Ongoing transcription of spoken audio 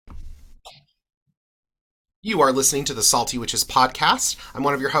You are listening to the Salty Witches podcast. I'm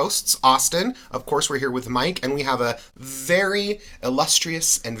one of your hosts, Austin. Of course, we're here with Mike, and we have a very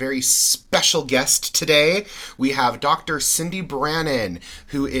illustrious and very special guest today. We have Dr. Cyndi Brannen,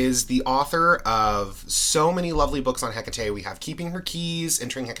 who is the author of so many lovely books on Hekate. We have Keeping Her Keys,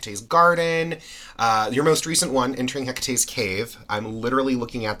 Entering Hecate's Garden, your most recent one, Entering Hecate's Cave. I'm literally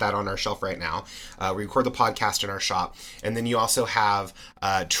looking at that on our shelf right now. We record the podcast in our shop. And then you also have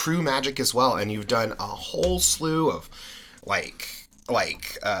True Magic as well, and you've done a whole slew of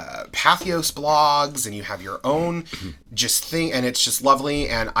Pathos blogs, and you have your own just thing, and it's just lovely.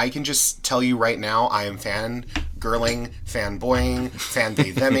 And I can just tell you right now, I am fangirling, fanboying,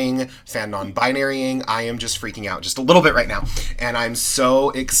 fan-they-theming, fan-non-binarying. I am just freaking out just a little bit right now, and I'm so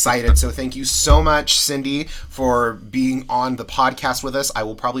excited. So thank you so much, Cyndi, for being on the podcast with us. I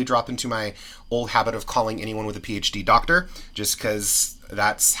will probably drop into my old habit of calling anyone with a PhD doctor, just because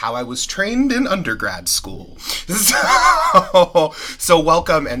that's how I was trained in undergrad school. So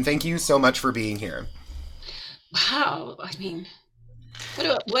welcome, and thank you so much for being here. Wow, I mean,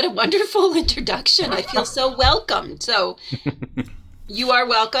 what a wonderful introduction. I feel so welcome. So you are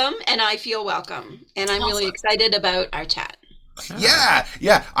welcome, and I feel welcome, and I'm really excited about our chat. Yeah.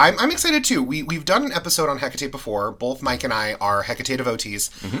 I'm excited too. We've done an episode on Hekate before. Both Mike and I are Hekate devotees.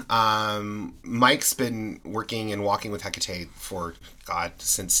 Mike's been working and walking with Hekate for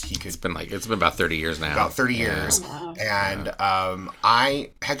since he could. It's been about 30 years now. About 30 years. Wow. And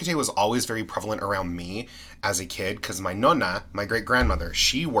Hekate was always very prevalent around me as a kid because my nonna, my great grandmother,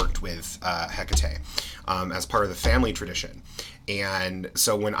 she worked with Hekate as part of the family tradition. And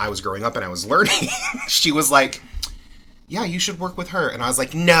so when I was growing up and I was learning, she was like, yeah, you should work with her. And I was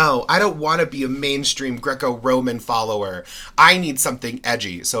like, no, I don't want to be a mainstream Greco-Roman follower. I need something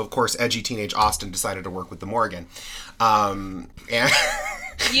edgy. So, of course, edgy teenage Austin decided to work with the Morgan. And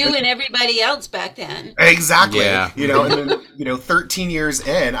you and everybody else back then. Exactly. Yeah. And then, 13 years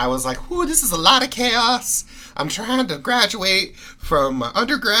in, I was like, ooh, this is a lot of chaos. I'm trying to graduate from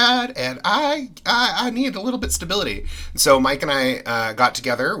undergrad, and I need a little bit of stability. So Mike and I got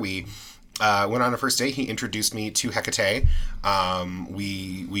together. We went on a first date. He introduced me to Hekate.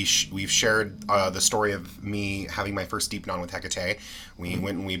 We've shared the story of me having my first deep non with Hekate. We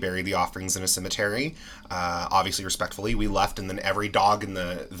went and we buried the offerings in a cemetery, obviously respectfully. We left, and then every dog in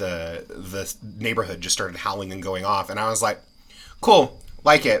the neighborhood just started howling and going off. And I was like, cool,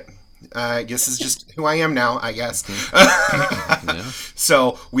 like it. This is just who I am now, I guess. Yeah.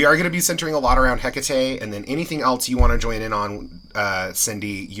 So we are going to be centering a lot around Hekate, and then anything else you want to join in on,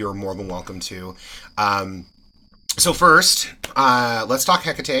 Cyndi, you're more than welcome to. So first, let's talk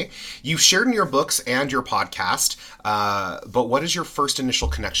Hekate. You've shared in your books and your podcast, but what is your first initial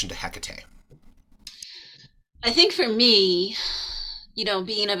connection to Hekate? I think for me,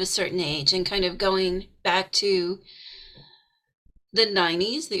 being of a certain age and kind of going back to the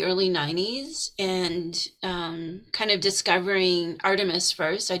 90s, the early 90s, and kind of discovering Artemis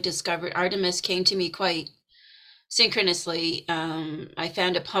first. I discovered Artemis came to me quite synchronously. I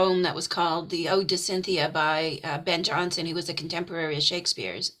found a poem that was called The Ode to Cynthia by Ben Jonson, who was a contemporary of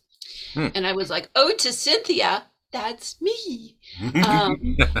Shakespeare's. And I was like, Ode to Cynthia? That's me.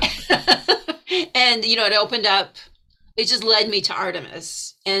 And, it opened up, it just led me to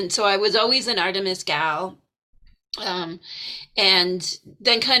Artemis. And so I was always an Artemis gal. And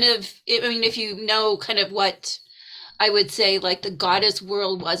then kind of, if you know kind of what I would say, like the goddess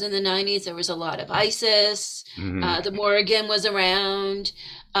world was in the 90s, there was a lot of Isis, the Morrigan was around,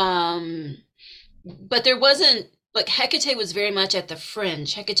 but there wasn't, like Hekate was very much at the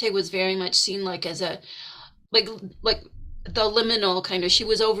fringe. Hekate was very much seen like as a, like the liminal kind of, she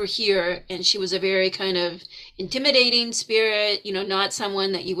was over here, and she was a very kind of intimidating spirit, not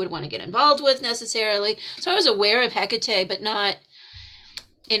someone that you would want to get involved with necessarily. So I was aware of Hekate, but not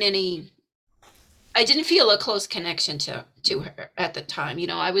in any, I didn't feel a close connection to her at the time.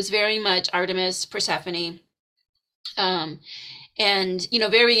 I was very much Artemis, Persephone, and,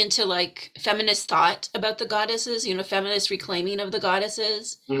 very into like feminist thought about the goddesses, feminist reclaiming of the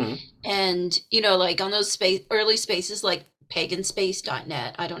goddesses. And, like on those early spaces, like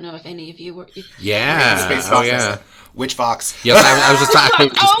paganspace.net. I don't know if any of you were. Yeah. Yeah. Witchfox. Yes, I was just talking.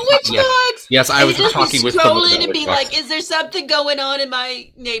 Witchfox. Yes, I was just talking with someone about and be like, is there something going on in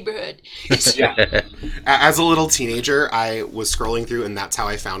my neighborhood? Yeah. As a little teenager, I was scrolling through, and that's how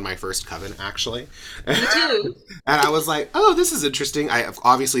I found my first coven, actually. Me too. And I was like, oh, this is interesting. I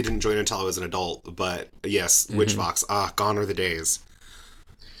obviously didn't join until I was an adult, but yes, Witchfox. Gone are the days.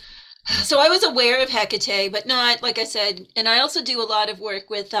 So I was aware of Hekate, but not, like I said, and I also do a lot of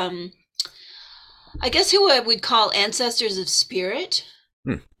work with, I guess who I would call ancestors of spirit.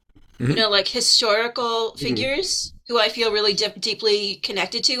 like historical Mhm. figures who I feel really deeply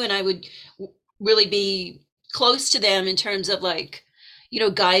connected to, and I would really be close to them in terms of like,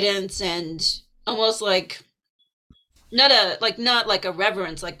 guidance and almost like not like a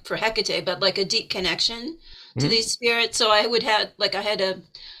reverence like for Hecate, but like a deep connection to Mhm. these spirits. So I had a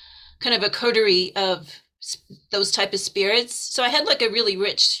kind of a coterie of those type of spirits. So I had like a really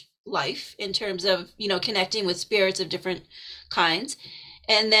rich life in terms of, connecting with spirits of different kinds.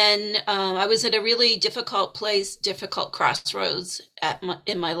 And then I was at a really difficult place, difficult crossroads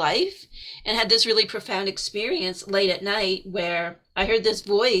in my life, and had this really profound experience late at night where I heard this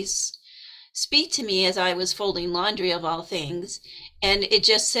voice speak to me as I was folding laundry of all things. And it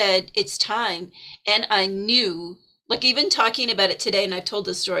just said, it's time. And I knew, like even talking about it today, and I've told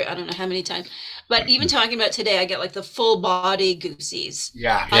this story, I don't know how many times, but even talking about it today, I get like the full body goosies.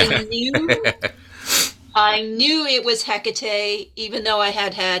 Yeah. I Yeah. knew, I knew it was Hecate, even though I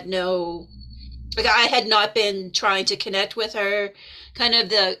had no, like I had not been trying to connect with her. Kind of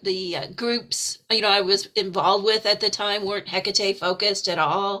the groups, I was involved with at the time weren't Hecate focused at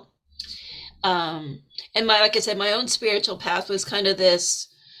all. And like I said, my own spiritual path was kind of this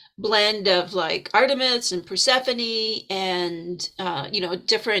blend of like Artemis and Persephone and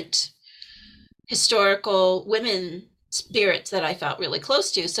different historical women spirits that I felt really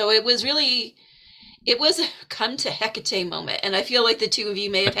close to. So it was a come to Hecate moment, and I feel like the two of you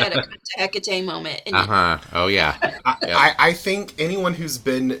may have had a come to Hecate moment. And Uh-huh. Oh yeah. Yep. I think anyone who's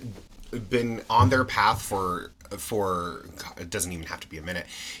been on their path for God, it doesn't even have to be a minute.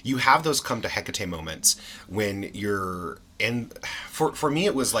 You have those come to Hecate moments when you're in. For me,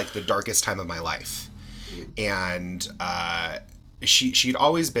 it was like the darkest time of my life, and she'd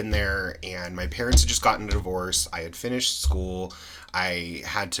always been there, and my parents had just gotten a divorce. I had finished school. I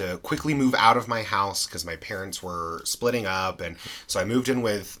had to quickly move out of my house because my parents were splitting up, and so I moved in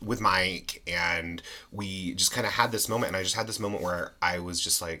with Mike, and we just kind of had this moment, and I just had this moment where I was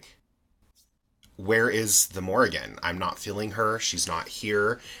just like, where is the Morrigan? I'm not feeling her. She's not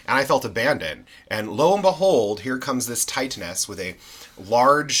here. And I felt abandoned. And lo and behold, here comes this Titaness with a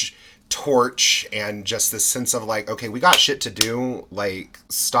large torch and just this sense of like, okay, we got shit to do. Like,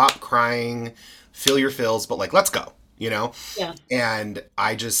 stop crying, feel your feels, but like, let's go, you know? yeah. And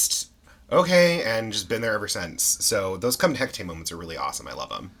I just, okay, and just been there ever since. So those come to Hecate moments are really awesome. I love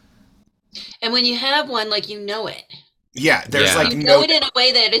them. And when you have one, like it. Yeah, there's Yeah. like You know no. it in a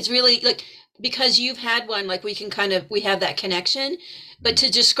way that it's really like because you've had one, like we have that connection. But to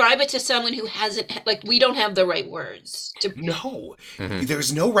describe it to someone who hasn't, like we don't have the right words to No, Hmm.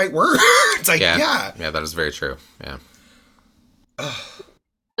 there's no right word. It's like, Yeah. yeah. Yeah, that is very true. Yeah.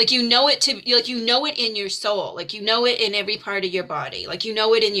 like you know it in your soul, like you know it in every part of your body, like you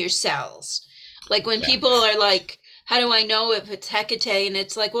know it in your cells. Like when Yeah. people are like, how do I know if it's Hecate? And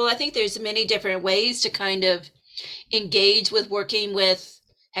it's like, well, I think there's many different ways to kind of engage with working with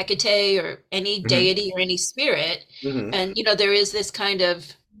Hecate or any Hmm. deity or any spirit. Hmm. And, there is this kind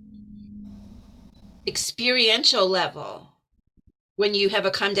of experiential level when you have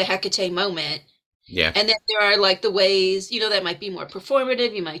a come to Hecate moment. Yeah. And then there are like the ways, that might be more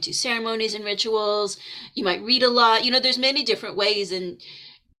performative. You might do ceremonies and rituals. You might read a lot. There's many different ways.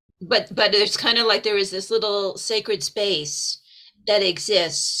 But it's kind of like there is this little sacred space that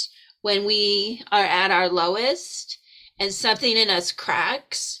exists when we are at our lowest and something in us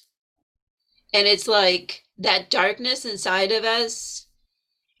cracks, and it's like that darkness inside of us,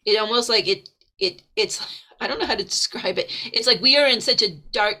 it almost like it's I don't know how to describe it. It's like we are in such a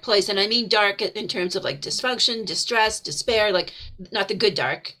dark place, and I mean dark in terms of like dysfunction, distress, despair, like not the good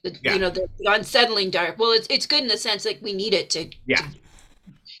dark, Yeah. the unsettling dark. Well, it's good in the sense like we need it Yeah. to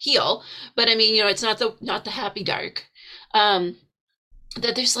heal, but I mean, it's not the happy dark. um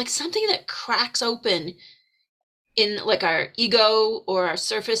that there's like something that cracks open in like our ego or our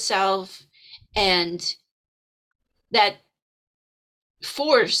surface self, and that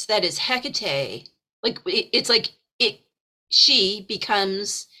force that is Hecate, like it's like it she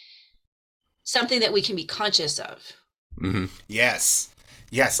becomes something that we can be conscious of. Hmm. Yes.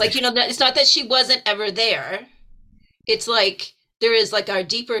 Yes. Like, that it's not that she wasn't ever there. It's like there is like our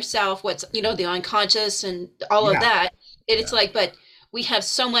deeper self, what's, the unconscious and all of Yeah. that. And it's Yeah. like, but we have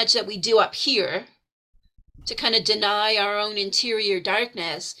so much that we do up here to kind of deny our own interior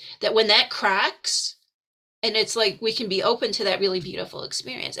darkness, that when that cracks, and it's like we can be open to that really beautiful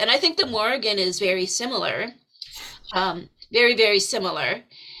experience. And I think the Morrigan is very similar, very, very similar.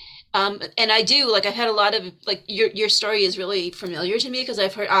 And I do, like, I've had a lot of, like, your story is really familiar to me because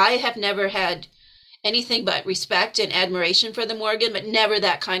I have never had anything but respect and admiration for the Morrigan, but never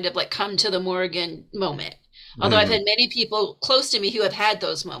that kind of like come to the Morrigan moment. Although I've Mhm. had many people close to me who have had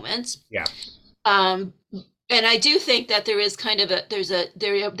those moments. Yeah. Um, and I do think that there is kind of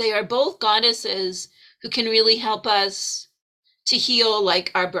they are both goddesses who can really help us to heal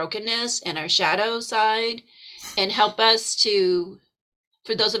like our brokenness and our shadow side, and help us to,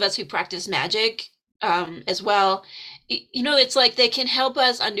 for those of us who practice magic, as well, it's like they can help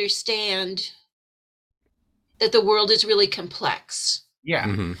us understand that the world is really complex. Yeah.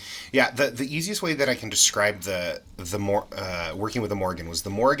 Hmm. Yeah, the easiest way that I can describe the more working with the Morgan was the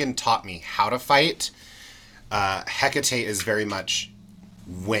Morgan taught me how to fight. Hecate is very much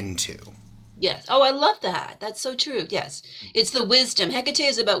when to. Yes. Oh, I love that. That's so true. Yes. It's the wisdom. Hecate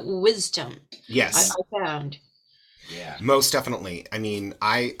is about wisdom. I Yes, found. Yeah. most definitely. I mean,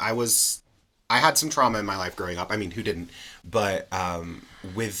 I had some trauma in my life growing up. I mean, who didn't? But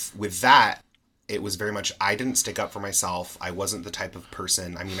with that, it was very much I didn't stick up for myself. I wasn't the type of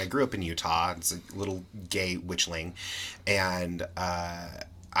person. I mean, I grew up in Utah. It's a little gay witchling, and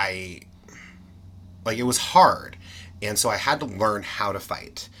I like it was hard, and so I had to learn how to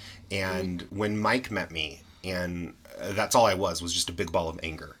fight. And when Mike met me, and that's all I was just a big ball of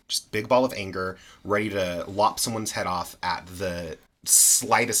anger, just big ball of anger, ready to lop someone's head off at the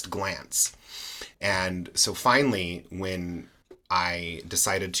slightest glance. And so finally, when I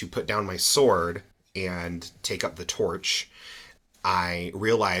decided to put down my sword and take up the torch, I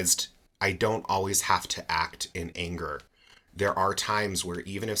realized I don't always have to act in anger. There are times where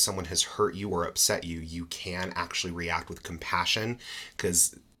even if someone has hurt you or upset you, you can actually react with compassion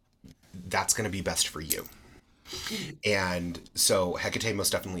because that's going to be best for you. And so Hecate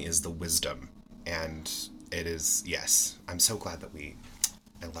most definitely is the wisdom. And it is, yes, I'm so glad that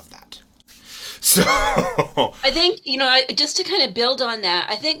I love that. So, I think, just to kind of build on that,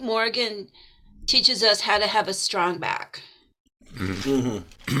 I think Morgan teaches us how to have a strong back. mhm,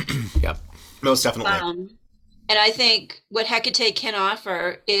 Yep. most definitely. And I think what Hecate can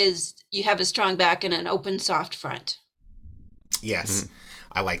offer is you have a strong back and an open, soft front. Yes,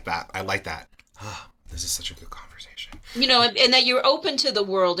 I like that. I like that. Oh, this is such a good conversation. And that you're open to the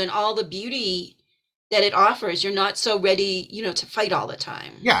world and all the beauty that it offers. You're not so ready, to fight all the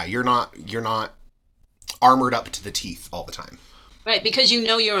time. Yeah, you're not armored up to the teeth all the time. Right, because you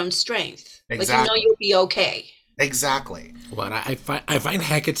know your own strength. Like Exactly. you'll be okay. Exactly. Well, and I find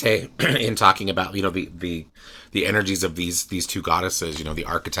Hecate in talking about the energies of these two goddesses, the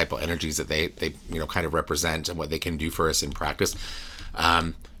archetypal energies that they kind of represent and what they can do for us in practice.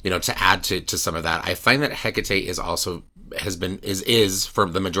 To add to some of that, I find that Hecate is also is for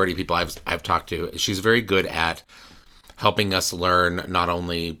the majority of people I've talked to, she's very good at helping us learn not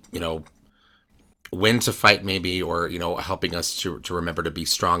only when to fight maybe, or helping us to remember to be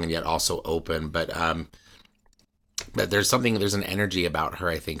strong and yet also open, but there's an energy about her,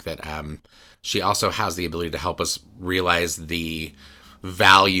 I think, that she also has the ability to help us realize the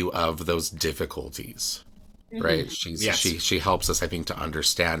value of those difficulties. Right? Yes. She helps us, I think, to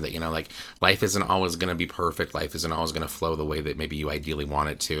understand that like life isn't always going to be perfect. Life isn't always going to flow the way that maybe you ideally want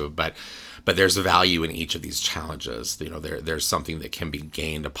it to. But there's value in each of these challenges. There's something that can be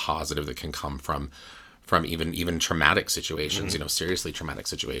gained, a positive that can come from even traumatic situations, seriously traumatic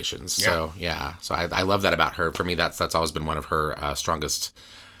situations. Yeah. So yeah, so I love that about her. For me, that's always been one of her strongest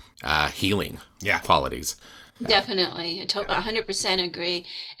healing qualities. Definitely. 100% agree.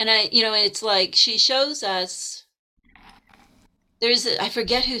 And it's like she shows us, I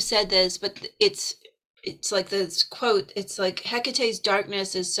forget who said this, but it's like this quote, it's like Hecate's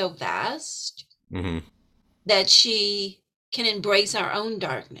darkness is so vast Hmm. that she can embrace our own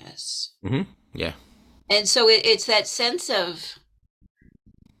darkness. Hmm. Yeah. And so it's that sense of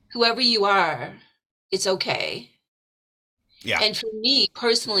whoever you are, it's okay. Yeah. And for me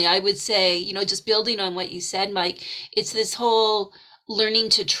personally, I would say, just building on what you said, Mike, it's this whole learning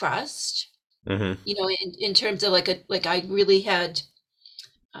to trust, Hmm. in terms of like I really had,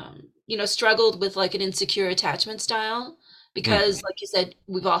 struggled with like an insecure attachment style because, like you said,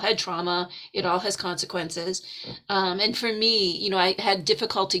 we've all had trauma. It all has consequences. And for me, I had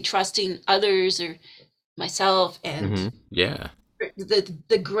difficulty trusting others or myself. And Hmm. Yeah.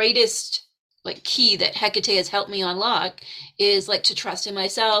 the greatest like key that Hecate has helped me unlock is like to trust in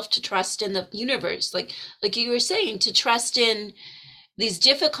myself, to trust in the universe, like you were saying, to trust in these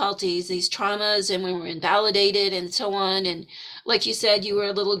difficulties, these traumas, and when we're invalidated and so on. And like you said, you were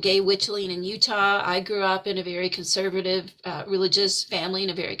a little gay witchling in Utah. I grew up in a very conservative religious family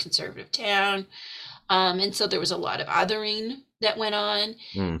in a very conservative town, and so there was a lot of othering that went on.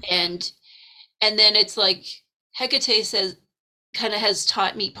 Mm. And then it's like Hecate says, kind of has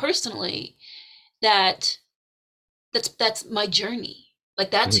taught me personally that that's my journey. Like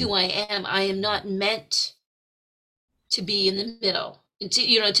that's who I am. I am not meant to be in the middle, and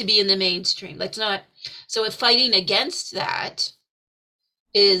to be in the mainstream. That's not, so if fighting against that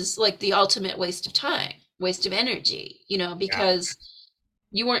is like the ultimate waste of time, waste of energy, Yeah. because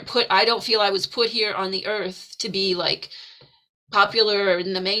I don't feel I was put here on the earth to be like popular or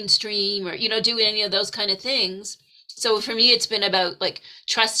in the mainstream or, do any of those kind of things. So for me, it's been about like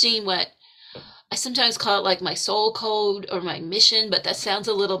trusting what I sometimes call it like my soul code or my mission, but that sounds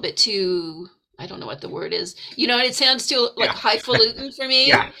a little bit too, I don't know what the word is. It sounds too like Yeah. highfalutin for me.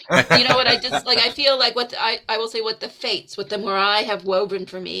 Yeah. What I just like, I feel like I will say what the fates, what the Morai have woven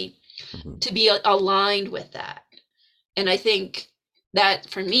for me Mhm. to be aligned with that. And I think that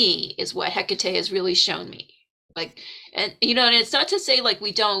for me is what Hecate has really shown me. Like, and it's not to say like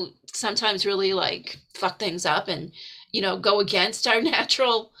we don't sometimes really like fuck things up and, go against our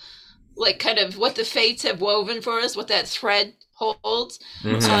natural, like kind of what the fates have woven for us, what that thread holds.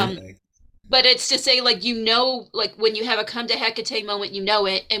 Most Mhm. definitely. But it's to say like, like when you have a come to Hecate moment,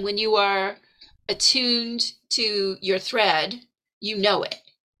 it. And when you are attuned to your thread, it.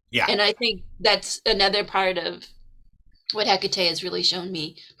 Yeah. And I think that's another part of what Hecate has really shown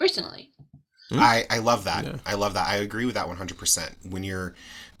me personally. I love that. Yeah. I love that. I agree with that 100%. When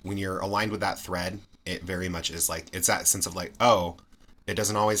you're aligned with that thread, it very much is like it's that sense of like, oh, it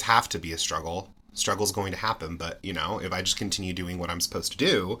doesn't always have to be a struggle. Struggle's going to happen, but if I just continue doing what I'm supposed to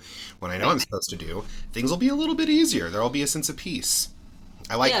do, what I know I'm supposed to do, things will be a little bit easier. There'll be a sense of peace.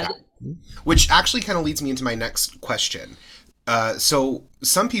 I like Yeah, that. Which actually kind of leads me into my next question. So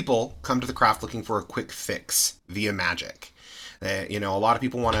some people come to the craft looking for a quick fix via magic. A lot of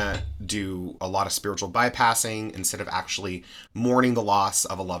people want to do a lot of spiritual bypassing instead of actually mourning the loss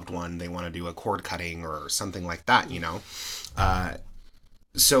of a loved one. They want to do a cord cutting or something like that.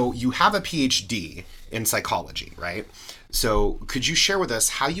 So you have a PhD in psychology, right? So could you share with us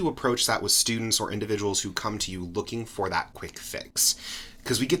how you approach that with students or individuals who come to you looking for that quick fix?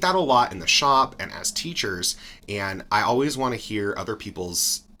 Because we get that a lot in the shop and as teachers, and I always want to hear other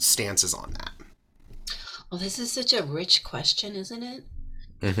people's stances on that. well, this is such a rich question, isn't it?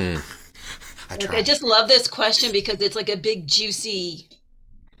 Mhm. I Like, try. I just love this question because it's like a big juicy,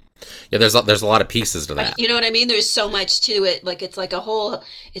 Yeah, there's a lot of pieces to that. you know what I mean? There's so much to it. Like it's like a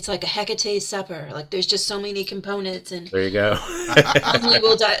Hecate supper. Like there's just so many components, and There you go. only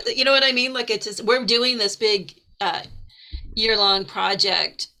will die. You know what I mean? Like it's just, we're doing this big year-long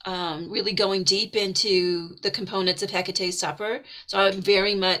project, really going deep into the components of Hecate's supper. So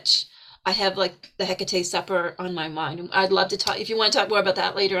I have like the Hecate supper on my mind. I'd love to talk, if you want to talk more about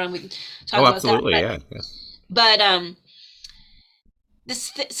that later on, we can talk Oh, about that. absolutely. Yeah. Yeah. But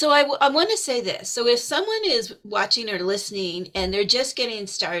so I want to say this. So if someone is watching or listening and they're just getting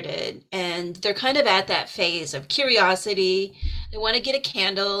started and they're kind of at that phase of curiosity, they want to get a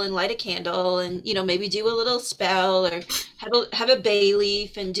candle and light a candle and maybe do a little spell or have a bay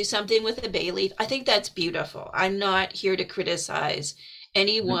leaf and do something with a bay leaf. I think that's beautiful. I'm not here to criticize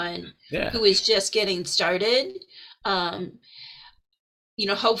anyone Yeah. who is just getting started. Um,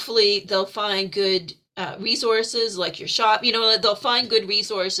 hopefully they'll find good resources like your shop. They'll find good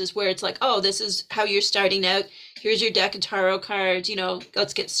resources where it's like, oh, this is how you're starting out. Here's your deck of tarot cards.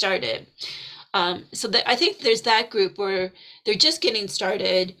 Let's get started. So that I think there's that group where they're just getting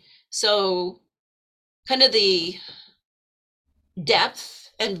started. So kind of the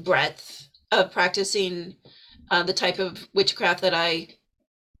depth and breadth of practicing the type of witchcraft that I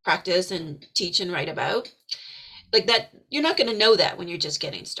practice and teach and write about, like that, you're not going to know that when you're just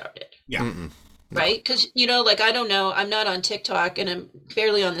getting started. Yeah. Mm-mm. Right? Because like I don't know, I'm not on TikTok and I'm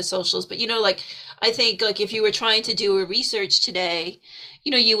barely on the socials, but like I think like if you were trying to do a research today,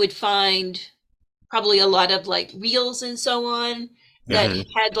 you would find probably a lot of like reels and so on that Mhm.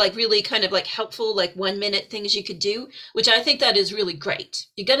 had like really kind of like helpful like 1 minute things you could do, which I think that is really great.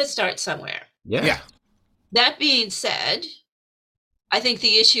 You got to start somewhere. Yeah. Yeah. That being said, I think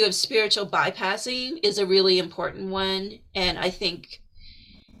the issue of spiritual bypassing is a really important one, and I think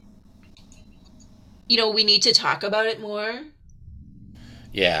we need to talk about it more.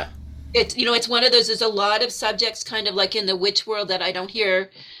 Yeah. It's one of those, there's a lot of subjects kind of like in the witch world that I don't hear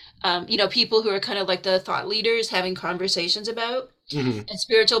people who are kind of like the thought leaders having conversations about. Hmm. And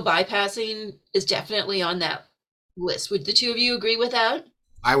spiritual bypassing is definitely on that list. Would the two of you agree with that?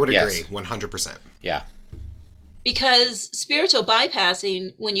 I would agree Yes. 100%. Yeah. Because spiritual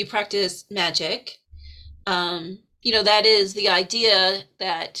bypassing, when you practice magic, that is the idea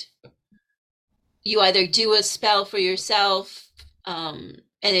that you either do a spell for yourself, and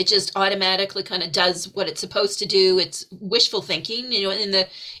it just automatically kind of does what it's supposed to do. It's wishful thinking. In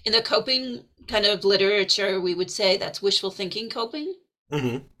the coping kind of literature, we would say that's wishful thinking coping.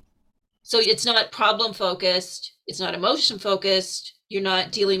 Hmm. So it's not problem focused, it's not emotion focused, you're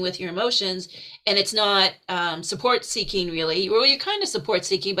not dealing with your emotions, and it's not support seeking really. Well, you're kind of support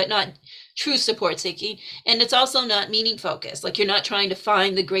seeking, but not true support seeking. And it's also not meaning focused. Like you're not trying to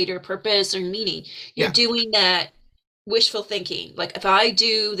find the greater purpose or meaning. You're Yeah. doing that wishful thinking. Like if I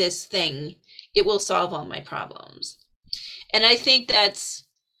do this thing, it will solve all my problems. And I think that's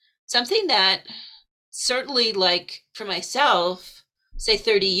something that certainly, like for myself, say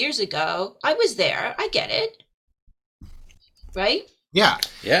 30 years ago, I was there. I get it, right? Yeah.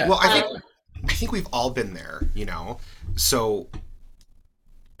 Yeah. Well, I think we've all been there, you know. So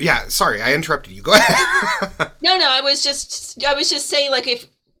yeah, sorry, I interrupted you. Go ahead. No, no, I was just saying, like, if,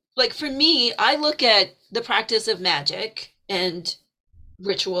 like, for me, I look at the practice of magic and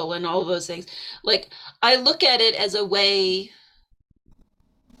ritual and all of those things. Like, I look at it as a way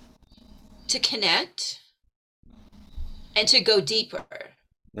to connect and to go deeper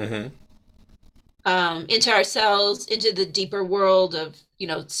Mm-hmm. into ourselves, into the deeper world of,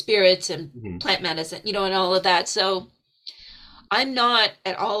 spirits and Mhm. plant medicine, and all of that. So I'm not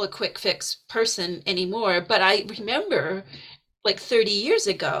at all a quick fix person anymore, but I remember like 30 years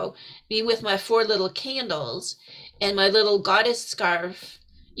ago, me with my four little candles and my little goddess scarf,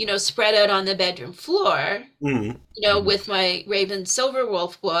 spread out on the bedroom floor, Mhm. Mhm. with my Raven Silver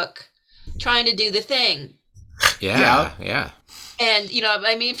Wolf book, trying to do the thing. Yeah. Yeah. Yeah. And,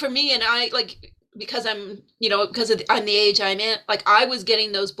 I mean, for me, and I like, because I'm the age I'm in, like I was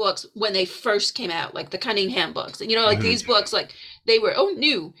getting those books when they first came out, like the Cunningham books, and, like Mhm. these books, like they were,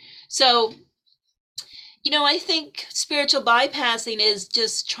 new. So, I think spiritual bypassing is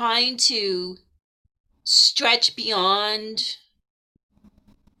just trying to stretch beyond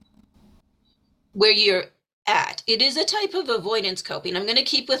where you're at. It is a type of avoidance coping. I'm going to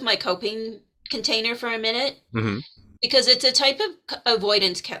keep with my coping container for a minute Mm-hmm. because it's a type of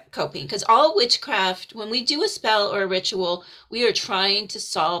avoidance coping. Because all witchcraft, when we do a spell or a ritual, we are trying to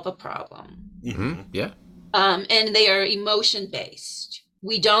solve a problem. Mm-hmm. Mhm. Yeah. And they are emotion based.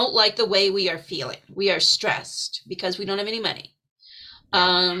 We don't like the way we are feeling. We are stressed because we don't have any money.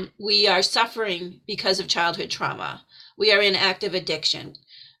 We are suffering because of childhood trauma. We are in active addiction.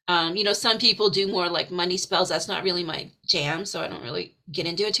 Some people do more like money spells. That's not really my jam, so I don't really get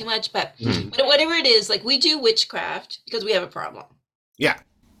into it too much. But Mhm. whatever it is, like we do witchcraft because we have a problem. Yeah.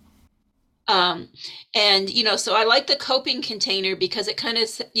 Um, and so I like the coping container because it kind of,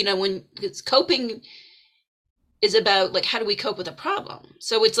 when it's coping is about like how do we cope with a problem.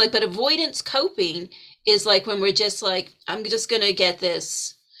 So it's like, but avoidance coping is like when we're just like, I'm just gonna get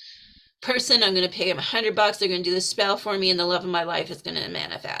this person, I'm going to pay them $100, they're going to do this spell for me, and the love of my life is going to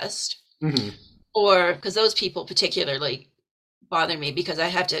manifest. Mhm. Or because those people particularly bother me because I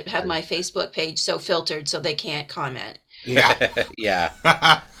have to have my Facebook page so filtered so they can't comment. Yeah.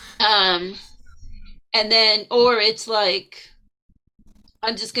 Yeah. um and then, or it's like,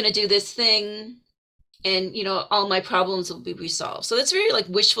 I'm just going to do this thing and all my problems will be resolved. So that's very like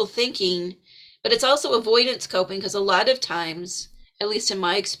wishful thinking, but it's also avoidance coping because a lot of times, at least in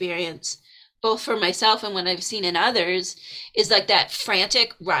my experience, both for myself and what I've seen in others, is like that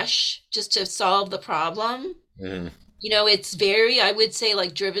frantic rush just to solve the problem. Mm-hmm. It's very, I would say,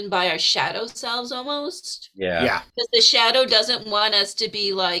 like driven by our shadow selves almost. Yeah. Yeah. Because the shadow doesn't want us to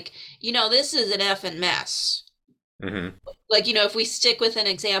be like, this is an effing mess. Mm-hmm. Like, if we stick with an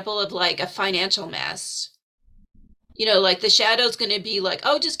example of like a financial mess, like the shadow's going to be like,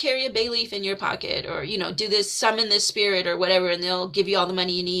 oh, just carry a bay leaf in your pocket, or, do this, summon this spirit or whatever, and they'll give you all the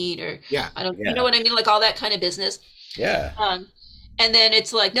money you need, or Yeah. I don't, Yeah. what I mean? Like all that kind of business. Yeah. And then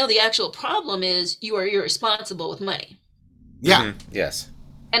it's like, no, the actual problem is you are irresponsible with money. Yeah. Mhm. Yes.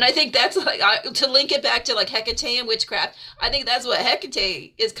 And I think that's like, to link it back to like Hekate and witchcraft, I think that's what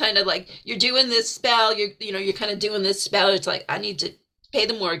Hekate is kind of like. You're doing this spell, you're kind of doing this spell. It's like, I need to pay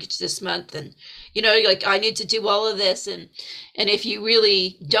the mortgage this month, and you're like, I need to do all of this, and if you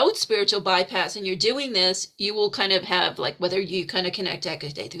really don't spiritual bypass and you're doing this, you will kind of have like, whether you kind of connect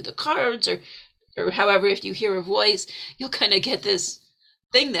Hekate through the cards or however, if you hear a voice, you'll kind of get this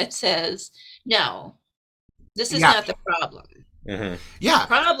thing that says, no, this is Yeah. not the problem. Mm-hmm. The Yeah.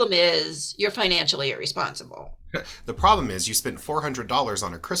 problem is you're financially irresponsible. The problem is you spent $400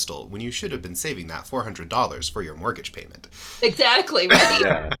 on a crystal when you should have been saving that $400 for your mortgage payment. Exactly, right?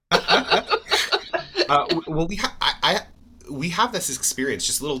 Yeah. Well, we have this experience.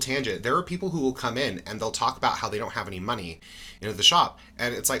 Just a little tangent. There are people who will come in and they'll talk about how they don't have any money in the shop,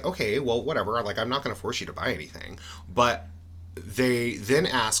 and it's like, okay, well, whatever. Like, I'm not going to force you to buy anything, but they then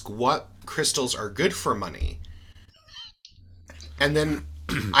ask what crystals are good for money, and then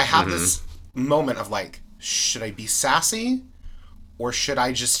I have Mm-hmm. this moment of like, should I be sassy or should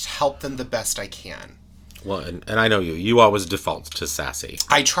I just help them the best I can? Well, and I know you always default to sassy.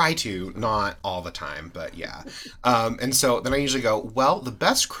 I try to, not all the time, but yeah. And so then I usually go, well, the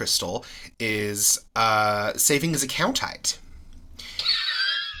best crystal is saving his accountite.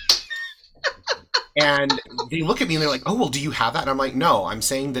 And they look at me and they're like, oh, well, do you have that? And I'm like, no, I'm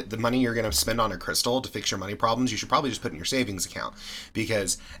saying that the money you're going to spend on a crystal to fix your money problems, you should probably just put in your savings account.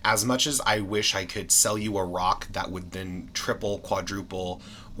 Because as much as I wish I could sell you a rock that would then triple, quadruple,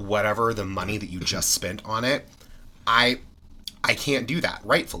 whatever the money that you just spent on it, I can't do that,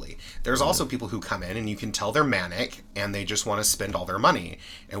 rightfully. There's also people who come in and you can tell they're manic and they just want to spend all their money.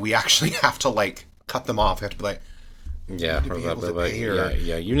 And we actually have to, like, cut them off. We have to be like, yeah, You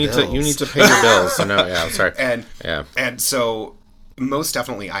need bills. to pay your bills. So no, yeah, I'm sorry. And so most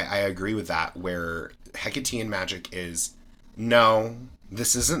definitely I agree with that, where Hecatean magic is, no,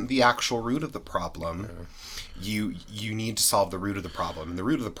 this isn't the actual root of the problem. You need to solve the root of the problem. And the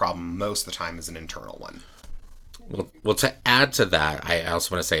root of the problem most of the time is an internal one. Well, to add to that, I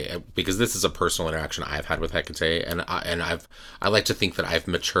also want to say, because this is a personal interaction I've had with Hekate, and I like to think that I've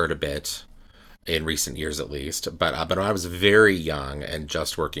matured a bit in recent years, at least. But when I was very young and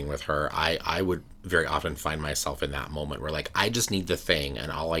just working with her, I would very often find myself in that moment where, like, I just need the thing,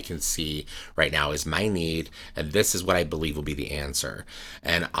 and all I can see right now is my need, and this is what I believe will be the answer.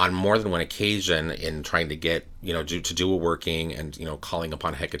 And on more than one occasion, in trying to get, to do a working and, calling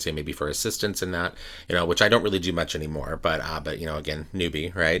upon Hecate maybe for assistance in that, which I don't really do much anymore, but again,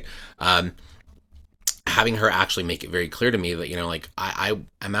 newbie, right? Having her actually make it very clear to me that,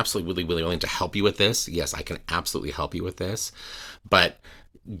 I'm absolutely really willing to help you with this. Yes, I can absolutely help you with this. But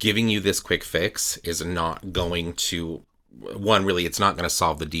giving you this quick fix is not going to, one, really, it's not going to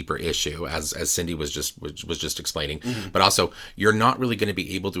solve the deeper issue, as Cyndi was just explaining. Mm-hmm. But also, you're not really going to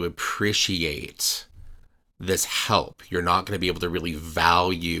be able to appreciate this help. You're not going to be able to really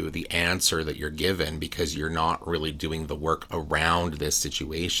value the answer that you're given because you're not really doing the work around this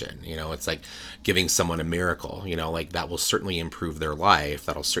situation. It's like giving someone a miracle, like that will certainly improve their life.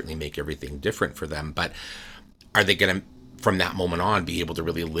 That'll certainly make everything different for them. But are they going to, from that moment on, be able to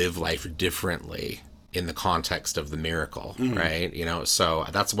really live life differently in the context of the miracle, mm-hmm. right? So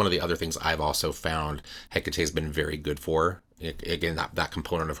that's one of the other things I've also found Hecate has been very good for. Again, that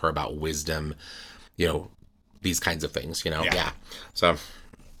component of her about wisdom, these kinds of things, Yeah. So,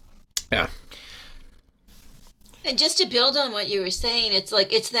 yeah. And just to build on what you were saying, it's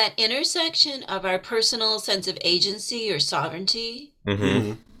like, it's that intersection of our personal sense of agency or sovereignty.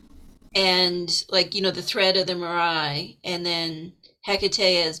 Mm-hmm. And, like, the thread of the Mirai, and then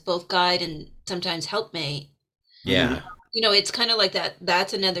Hecate as both guide and sometimes helpmate. Yeah. It's kind of like that.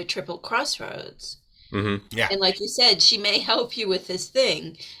 That's another triple crossroads. Mm-hmm. Yeah. And like you said, she may help you with this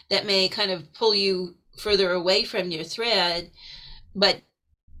thing that may kind of pull you further away from your thread, but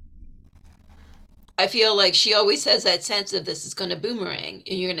I feel like she always has that sense of this is going to boomerang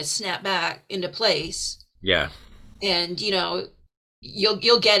and you're going to snap back into place. Yeah. And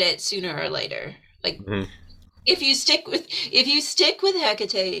you'll get it sooner or later. Like, mm-hmm. if you stick with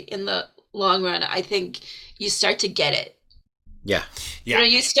Hecate in the long run, I think you start to get it. Yeah. Yeah.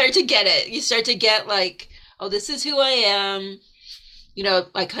 You start to get it. You start to get, like, oh, this is who I am.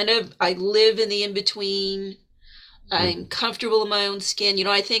 I live in the in-between. I'm comfortable in my own skin.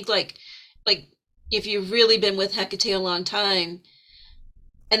 I think like if you've really been with Hecate a long time,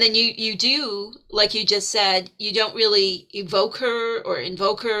 and then you do, like you just said, you don't really evoke her or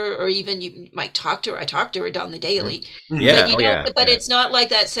invoke her, or even you might talk to her. I talk to her on the daily. Yeah. But it's not like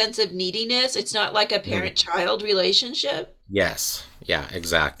that sense of neediness. It's not like a parent-child relationship. Yes. Yeah,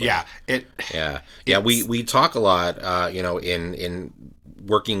 exactly. Yeah. We talk a lot, in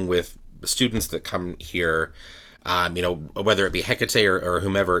working with students that come here, whether it be Hecate or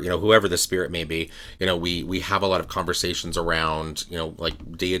whomever, whoever the spirit may be, we have a lot of conversations around,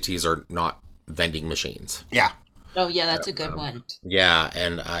 like, deities are not vending machines. Yeah. Oh yeah, that's a good one. Yeah,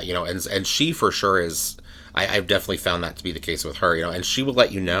 and and she for sure is. I've definitely found that to be the case with her. And she will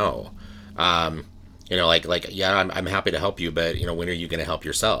let you know. Yeah, I'm happy to help you, but when are you going to help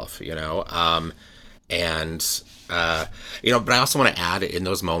yourself? But I also want to add in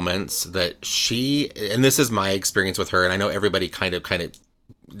those moments that and this is my experience with her, and I know everybody kind of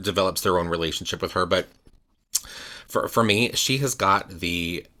develops their own relationship with her, but for me, she has got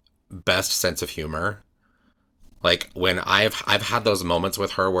the best sense of humor. Like, when I've had those moments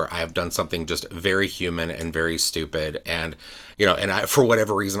with her where I've done something just very human and very stupid, and for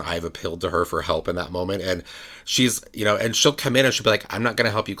whatever reason I've appealed to her for help in that moment, and she's and she'll come in and she'll be like, I'm not going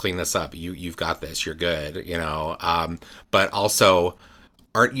to help you clean this up. You've got this. You're good. But also,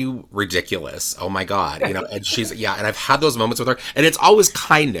 aren't you ridiculous? Oh my God. And she's, yeah. And I've had those moments with her, and it's always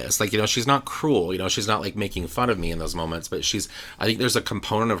kindness. Like, she's not cruel, she's not like making fun of me in those moments, but I think there's a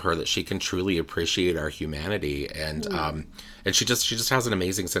component of her that she can truly appreciate our humanity. And she just has an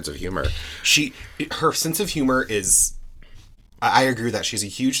amazing sense of humor. Her sense of humor is, I agree with that. She's a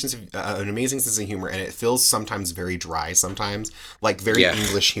huge sense of, an amazing sense of humor, and it feels sometimes very dry, sometimes like very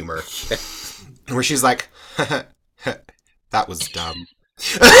English humor, where she's like, "That was dumb."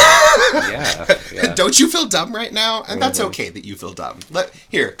 Yeah. Don't you feel dumb right now? And that's okay that you feel dumb.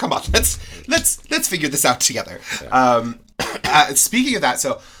 Here, come on, let's figure this out together. Yeah. Speaking of that,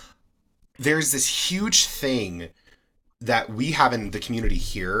 so there's this huge thing that we have in the community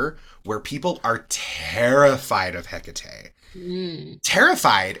here where people are terrified of Hekate.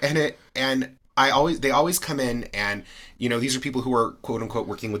 Terrified, and they always come in, and these are people who are quote unquote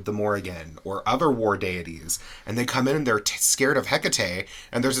working with the Morrigan or other war deities, and they come in and they're scared of Hekate,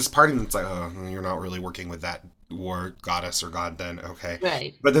 and there's this part of them that's like, oh, you're not really working with that war goddess or god then, okay,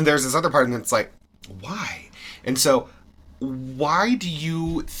 right? But then there's this other part of them that's like, why? And so why do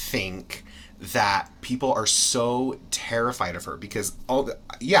you think that people are so terrified of her? Because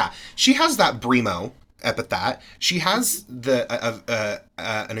she has that Brimo epithet. She has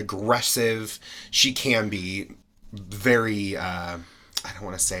an aggressive. She can be very. I don't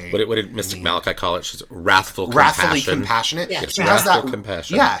want to say. What did Mystic Malachi call it? She's wrathfully compassionate. Yeah, she has that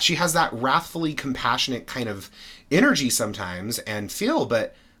compassion. Yeah, she has that wrathfully compassionate kind of energy sometimes and feel,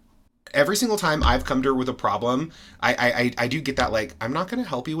 but every single time I've come to her with a problem, I do get that, like, I'm not going to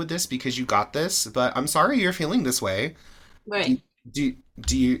help you with this because you got this, but I'm sorry you're feeling this way. Right. Do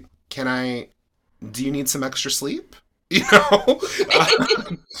you need some extra sleep? Would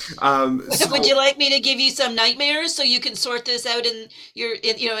you like me to give you some nightmares so you can sort this out in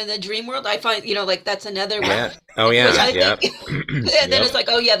the dream world? I find, like that's another one. Yeah. Oh yeah. Yeah. And then it's like,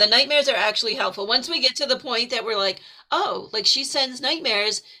 oh yeah, the nightmares are actually helpful. Once we get to the point that we're like, oh, like she sends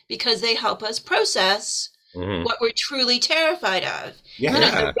nightmares because they help us process what we're truly terrified of. Yeah.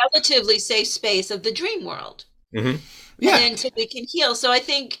 The relatively safe space of the dream world. Mm-hmm. Yeah. And until we can heal. So I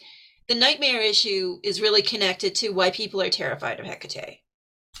think the nightmare issue is really connected to why people are terrified of Hekate.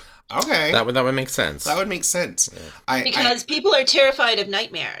 Okay. That would make sense. That would make sense. Yeah. Because people are terrified of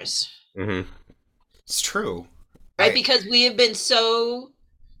nightmares. Mm-hmm. It's true. Right? Because we have been so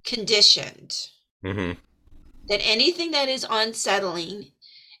conditioned that anything that is unsettling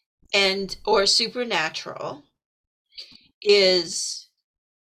or supernatural is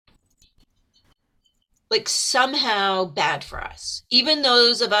like somehow bad for us. Even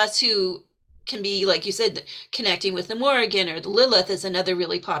those of us who can be, like you said, connecting with the Morrigan or the Lilith is another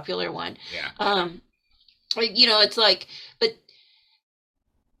really popular one. Yeah. It's like,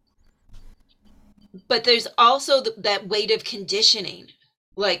 but there's also that weight of conditioning.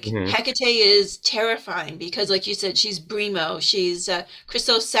 Like Hekate is terrifying because, like you said, she's Brimo, she's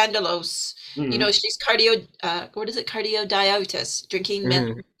Christos Sandalos. She's cardioditis, drinking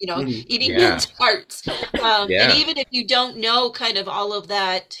meth, eating men's hearts. And even if you don't know kind of all of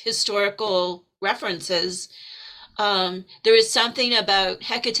that historical references, there is something about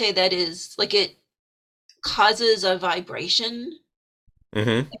Hekate that is like it causes a vibration.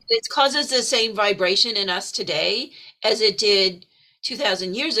 It causes the same vibration in us today as it did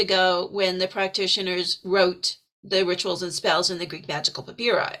 2,000 years ago when the practitioners wrote the rituals and spells in the Greek magical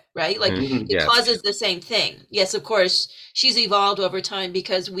papyri, right? Like it causes the same thing. Yes, of course, she's evolved over time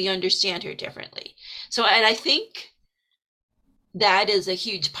because we understand her differently. So, and I think that is a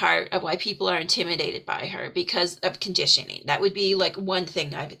huge part of why people are intimidated by her because of conditioning. That would be like one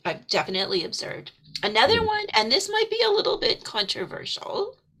thing I've definitely observed. Another one, and this might be a little bit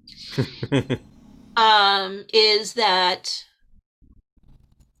controversial, is that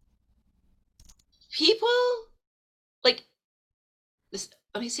people like this.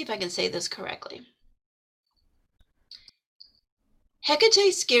 Let me see if I can say this correctly.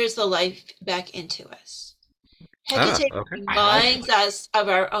 Hekate scares the life back into us. Hekate reminds us of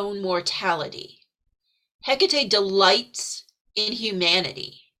our own mortality. Hekate delights in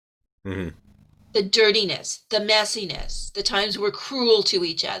humanity. The dirtiness, the messiness, the times we're cruel to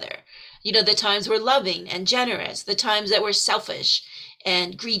each other, the times we're loving and generous, the times that we're selfish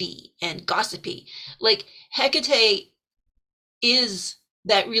and greedy and gossipy. Like Hekate is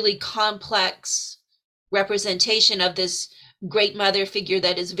that really complex representation of this great mother figure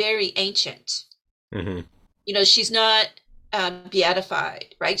that is very ancient. She's not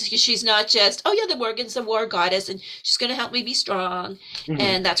beatified, right? She's not just, oh yeah, the Morrigan's the war goddess and she's going to help me be strong.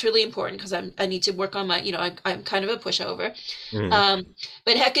 And that's really important because I need to work on my, I'm kind of a pushover.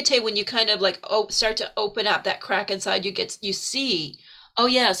 But Hekate, when you kind of like start to open up that crack inside, you see Oh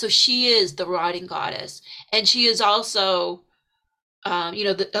yeah, so she is the rotting goddess, and she is also,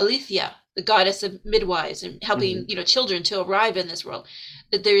 the Aletheia, the goddess of midwives and helping, Mhm. children to arrive in this world.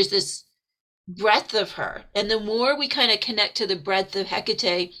 That there's this breadth of her, and the more we kind of connect to the breadth of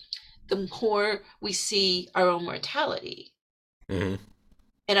Hecate, the more we see our own mortality. Hmm.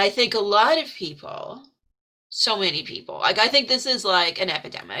 And I think a lot of people, so many people, like I think this is like an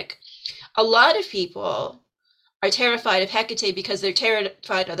epidemic. A lot of people are terrified of Hecate because they're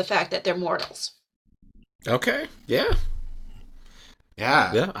terrified of the fact that they're mortals. Okay. Yeah.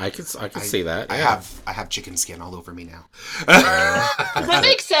 Yeah. Yeah. I could I see that. I Yeah. have chicken skin all over me now. Yeah. Does that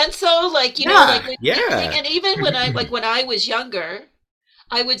make sense though? Like, like Yeah. when you think, Yeah. and even when I was younger,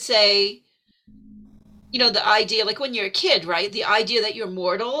 I would say, the idea, like when you're a kid, right? The idea that you're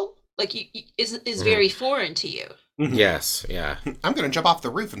mortal, like is Hmm. very foreign to you, Mhm. Yes. Yeah. I'm gonna jump off the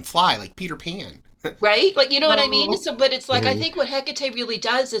roof and fly like Peter Pan. right? Like, you know what I mean? No. So, but it's like, I Hmm. think what Hecate really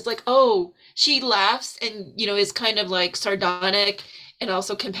does is like, oh, she laughs and, is kind of like sardonic and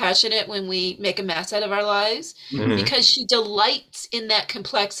also compassionate when we make a mess out of our lives Mhm. Hmm. because she delights in that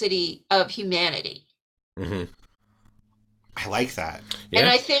complexity of humanity. Hmm. I like that. And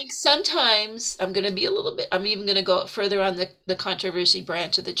Yeah. I think sometimes I'm even going to go further on the controversy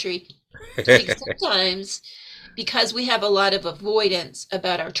branch of the tree. I think sometimes because we have a lot of avoidance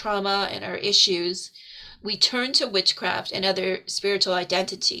about our trauma and our issues, we turn to witchcraft and other spiritual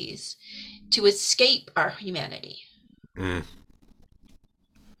identities to escape our humanity. Mm.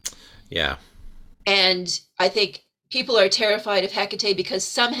 Yeah. And I think people are terrified of Hecate because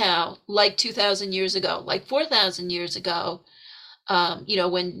somehow, like 2,000 years ago, like 4,000 years ago,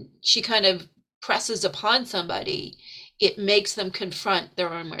 when she kind of presses upon somebody, it makes them confront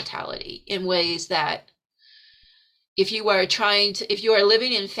their own mortality in ways that if you are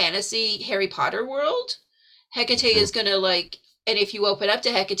living in fantasy Harry Potter world, Hecate Mhm. is gonna and if you open up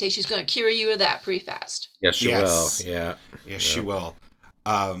to Hecate, she's gonna cure you of that pretty fast. Yes, you will. Yes. Yeah. Yes, she Yeah. will.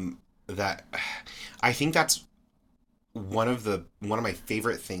 That I think that's one of my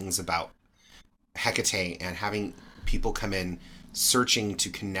favorite things about Hecate and having people come in searching to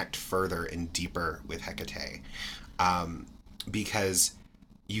connect further and deeper with Hecate. Um, because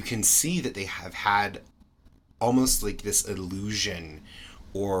you can see that they have had almost like this illusion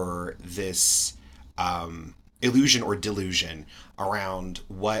or this illusion or delusion around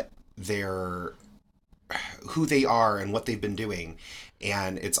what they're who they are and what they've been doing.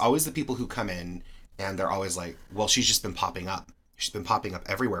 And it's always the people who come in and they're always like, well, she's just been popping up. She's been popping up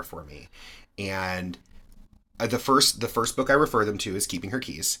everywhere for me. And the first book I refer them to is Keeping Her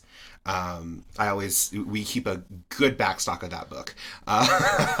Keys. We keep a good backstock of that book.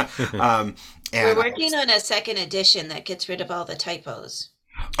 Um, We're and I working always, on a second edition that gets rid of all the typos.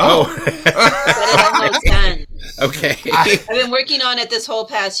 Oh. oh, Got it almost done. I, Okay. I've been working on it this whole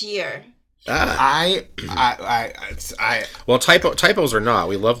past year. Ah. I Well, typos or not,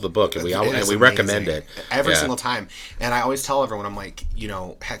 we love the book and it and is we recommend amazing it. every Yeah. single time. And I always tell everyone, I'm like,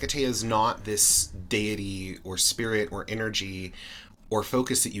 Hecate is not this deity or spirit or energy or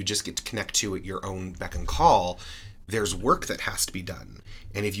focus that you just get to connect to at your own beck and call. There's work that has to be done.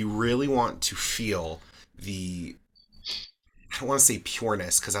 And if you really want to feel the, I don't want to say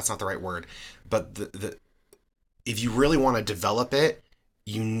pureness because that's not the right word, but the if you really want to develop it,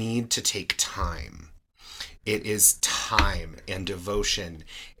 you need to take time. It is time and devotion.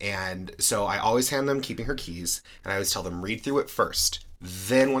 And so I always hand them Keeping Her Keys, and I always tell them read through it first.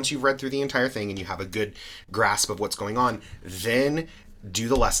 Then, once you've read through the entire thing and you have a good grasp of what's going on, then do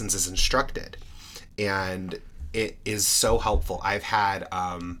the lessons as instructed. And it is so helpful. I've had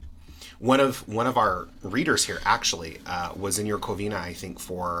one of our readers here actually was in your Covina, I think,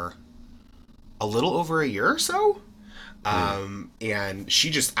 for a little over a year or so. Mm. And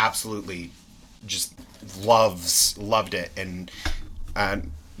she just absolutely just loved it and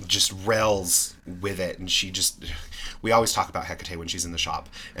just rails with it. And we always talk about Hecate when she's in the shop,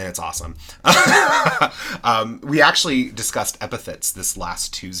 and it's awesome. We actually discussed epithets this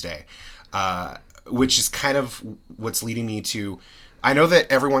last Tuesday, which is kind of what's leading me to. I know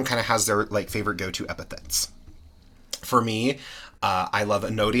that everyone kind of has their like favorite go-to epithets. For me, I love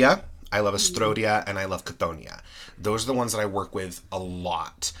Anodia, I love Astrodia, and I love Chthoniya. Those are the ones that I work with a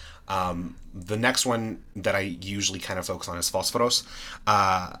lot. The next one that I usually kind of focus on is Phosphoros.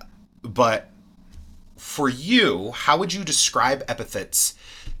 But for you, how would you describe epithets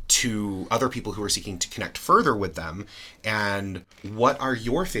to other people who are seeking to connect further with them? And what are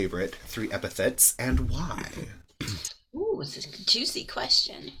your favorite three epithets and why? Ooh, it's a juicy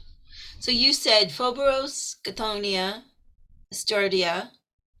question. So you said Phoberos, Chthoniya, Astardia,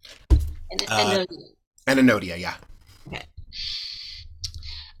 and Uh, Anodia. and Anodia, yeah. Okay.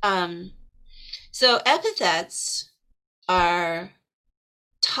 Um, so epithets are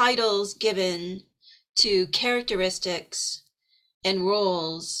titles given to characteristics and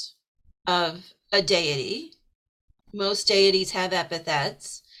roles of a deity. Most deities have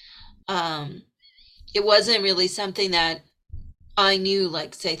epithets. Um, it wasn't really something that I knew,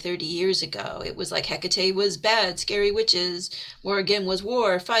 like, say, 30 years ago. It was like Hecate was bad, scary witches. Morgan was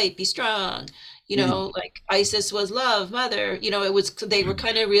war, fight, be strong. Mhm. Like Isis was love, mother. It was, they were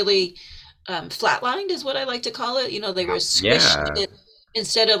kind of really flatlined, is what I like to call it. They were squished Yeah.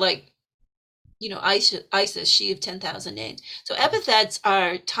 instead of like, Isis, she of 10,000 names. So epithets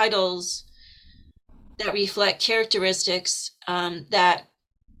are titles that reflect characteristics that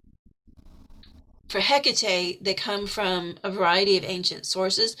for Hecate, they come from a variety of ancient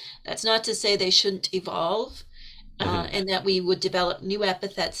sources. That's not to say they shouldn't evolve, Hmm. and that we would develop new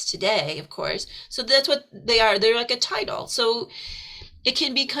epithets today, of course. So that's what they are. They're like a title. So it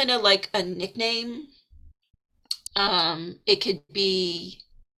can be kind of like a nickname. It could be,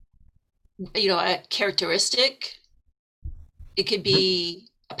 a characteristic. It could be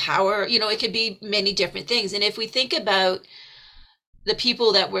a power. It could be many different things. And if we think about the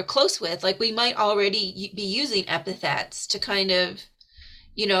people that we're close with, like we might already be using epithets to kind of,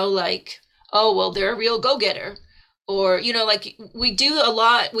 like, oh, well, they're a real go-getter. Or, like we do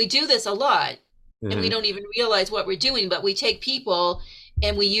this a lot, and we Hmm. don't even realize what we're doing, but we take people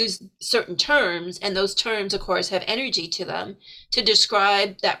and we use certain terms, and those terms, of course, have energy to them to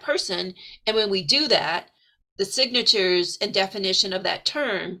describe that person. And when we do that, the signatures and definition of that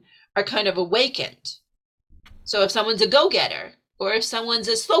term are kind of awakened. So if someone's a go-getter, or if someone's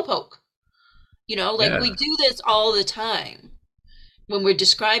a slowpoke, like we Yeah. do this all the time when we're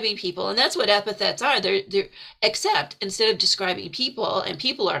describing people, and that's what epithets are. They're except instead of describing people, and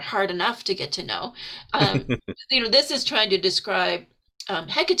people are hard enough to get to know, this is trying to describe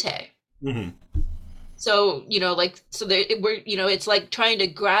Hecate. Mhm. So like, so there, it's like trying to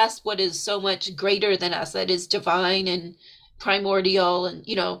grasp what is so much greater than us, that is divine and primordial, and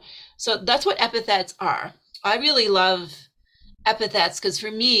so that's what epithets are. I really love epithets because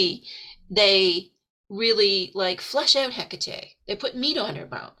for me, they really like flesh out Hecate. They put meat on her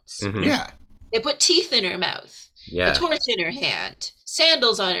bones. Hmm. Yeah. They put teeth in her mouth, a Yeah. torch in her hand,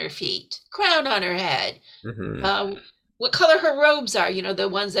 sandals on her feet, crown on her head. Hmm. Um, what color her robes are? The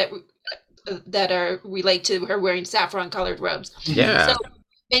ones that are relate to her wearing saffron colored robes. Mhm. So, Yeah.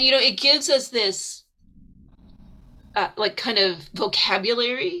 and it gives us this like kind of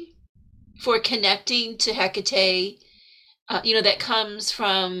vocabulary for connecting to Hecate. That comes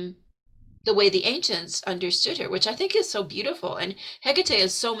from the way the ancients understood her, which I think is so beautiful. And Hecate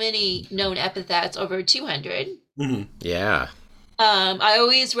has so many known epithets, over 200. Mhm. Yeah. I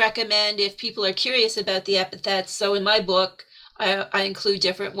always recommend, if people are curious about the epithets, so in my book, I include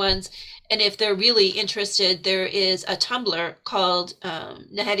different ones. And if they're really interested, there is a Tumblr called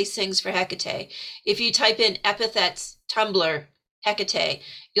Nahedi Sings for Hecate. If you type in epithets Tumblr Hecate,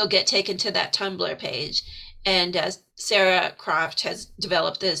 you'll get taken to that Tumblr page. And Sarah Croft has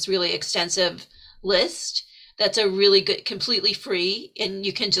developed this really extensive list that's a really good, completely free, and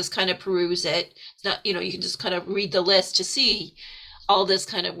you can just kind of peruse it. It's not, you can just kind of read the list to see all this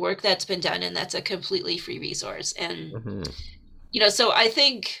kind of work that's been done, and that's a completely free resource. And Hmm. so I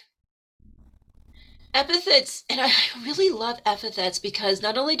think epithets, and I really love epithets because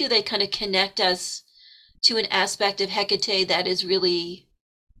not only do they kind of connect us to an aspect of Hecate that is really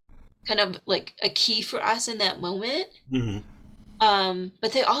kind of like a key for us in that moment, Mhm.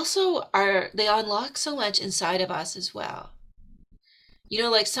 but they unlock so much inside of us as well.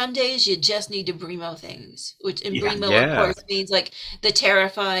 Like some days you just need to Bremo things, which in Yeah. Bremo, of Yeah. course, means like the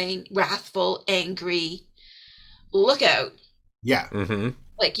terrifying, wrathful, angry, look out. Yeah. Hmm.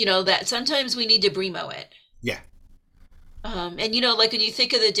 Like, that sometimes we need to Bremo it. Yeah. And, like when you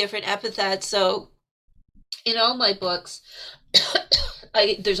think of the different epithets, so in all my books,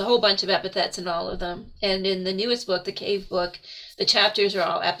 there's a whole bunch of epithets in all of them. And in the newest book, the Cave book, the chapters are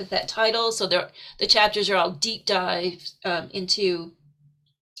all epithet titles. So the chapters are all deep dives into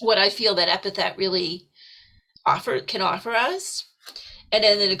what I feel that epithet really can offer us. And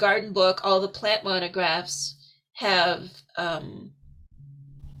then in the garden book, all the plant monographs have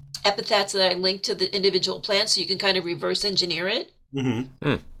epithets that I link to the individual plants, so you can kind of reverse engineer it. Mhm.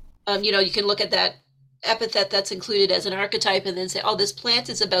 You can look at that epithet that's included as an archetype and then say, oh, this plant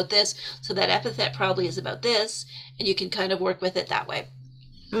is about this, so that epithet probably is about this, and you can kind of work with it that way.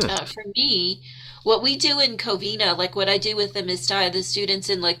 Hmm. For me, what we do in Covina, like what I do with the Mistai, the students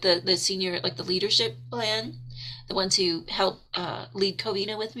in like the senior, like the leadership plan, the ones who help lead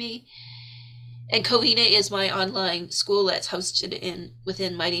Covina with me, And Covina is my online school that's hosted in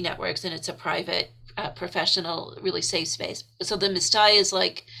within Mighty Networks, and it's a private, professional, really safe space. So the Mistai is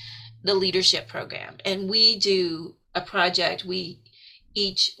like the leadership program, and we do a project. We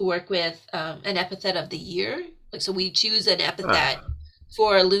each work with an epithet of the year. Like, so we choose an epithet Ah.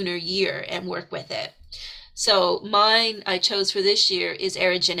 for a lunar year and work with it. So mine I chose for this year is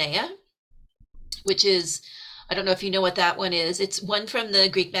Erigeneia, which is, I don't know if you know what that one is. It's one from the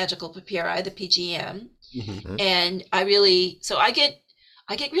Greek Magical Papyri, the PGM. Mhm. And I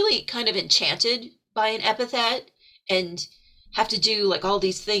get really kind of enchanted by an epithet and have to do like all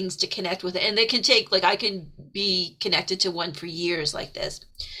these things to connect with it. And they can take, like, I can be connected to one for years like this.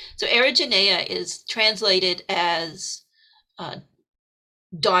 So Erigeneia is translated as uh,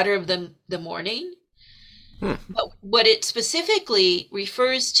 daughter of the morning. Hmm. But what it specifically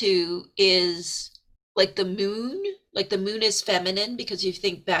refers to is like the moon. Like the moon is feminine because you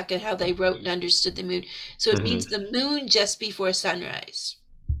think back at how they wrote and understood the moon. So it Mhm. means the moon just before sunrise.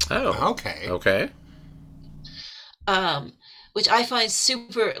 Oh. Okay. Okay. Um, which I find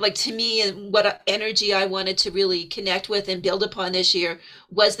super, like, to me, and what energy I wanted to really connect with and build upon this year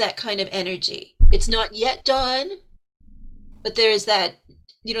was that kind of energy. It's not yet dawn, but there's that,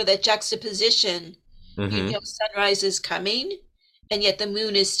 that juxtaposition. Mhm. Sunrise is coming, and yet the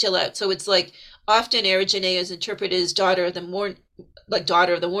moon is still out. So it's like often Erigeneia is interpreted as daughter of the morning, like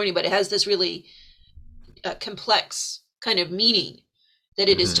daughter of the morning, but it has this really complex kind of meaning that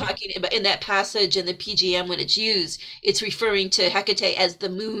it is Mhm. talking about in that passage in the PGM. When it's used, it's referring to Hekate as the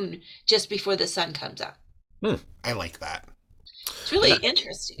moon just before the sun comes up. Hmm. I like that. It's And really that,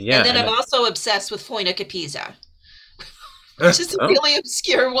 interesting. yeah, And then and I'm that, also obsessed with Phoenicapisa, which is a oh, really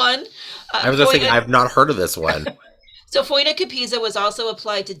obscure one. I was just thinking Phoen- I've not heard of this one. so Phoenicapisa was also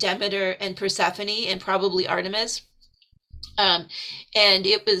applied to Demeter and Persephone and probably Artemis. Um, and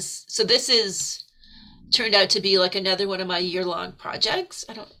it was, so this is turned out to be like another one of my year-long projects.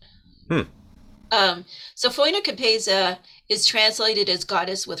 I don't. Hmm. So Phoenicapisa is translated as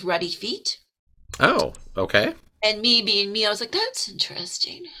goddess with ruddy feet. Oh, okay. And me being me, I was like, that's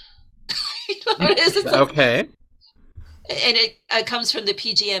interesting. You know what it is? It's like, Okay. and it comes from the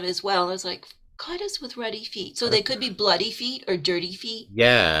PGM as well. I was like, goddess with ruddy feet. So they could be bloody feet or dirty feet.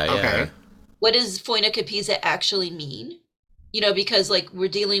 Yeah, yeah. Okay. What does Phoenicapisa actually mean? Because like we're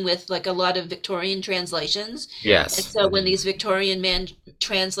dealing with like a lot of Victorian translations. And Yes. so when these Victorian men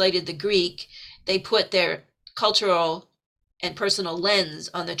translated the Greek, they put their cultural and personal lens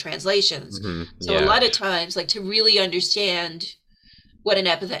on the translations. Hmm. So a Yeah. lot of times, like, to really understand what an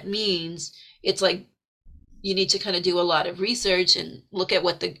epithet means, it's like you need to kind of do a lot of research and look at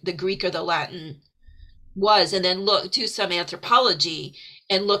what the Greek or the Latin was, and then do some anthropology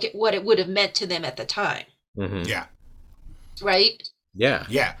and look at what it would have meant to them at the time, Hmm. Yeah. right? Yeah.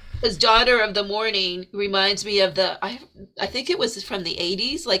 Yeah. Because daughter of the morning reminds me of I think it was from the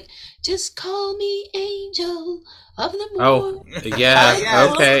 80s, like, just call me angel of the Oh, morning. yeah.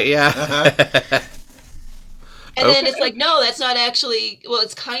 Yes. Okay. Yeah. Uh-huh. And then it's Okay. like, no, that's not actually, well,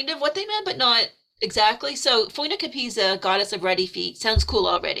 it's kind of what they meant, but not exactly. So Phoenicapisa, goddess of ruddy feet, sounds cool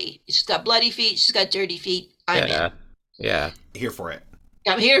already. She's got bloody feet, she's got dirty feet. I'm in. Yeah. Yeah. Here for it.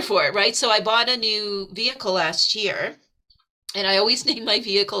 I'm here for it, right? So I bought a new vehicle last year, and I always name my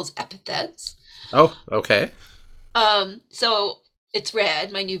vehicles epithets. Oh, okay. So it's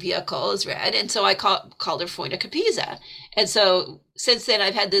red. My new vehicle is red, and so I called her Phoenicapisa. And so since then,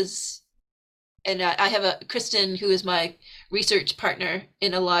 I've had this, and I have a Kristen who is my research partner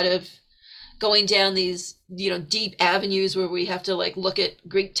in a lot of going down these deep avenues where we have to like look at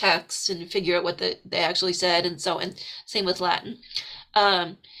Greek texts and figure out what they actually said, and so, and same with Latin.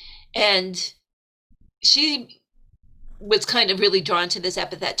 Um, and she was kind of really drawn to this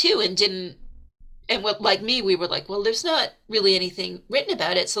epithet too, and didn't, and what, like me, we were like, well, there's not really anything written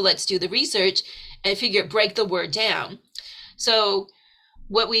about it, so let's do the research and break the word down. So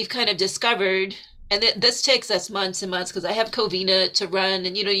what we've kind of discovered, and this takes us months and months because I have Covina to run,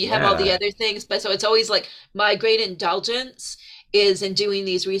 and you have all the Yeah. other things, but so it's always like my great indulgence is in doing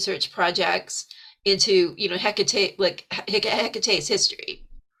these research projects into Hecate, like Hecate's history.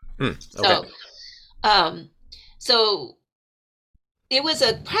 Hmm. Okay. So um so it was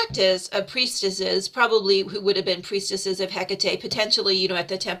a practice of priestesses, probably who would have been priestesses of Hecate, potentially at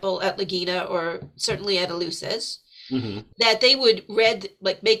the temple at Lagina or certainly at Eleusis, Hmm. that they would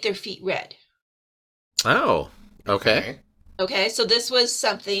make their feet red. Oh. Okay. Okay. Okay, so this was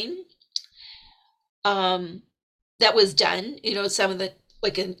something um that was done. Some of the,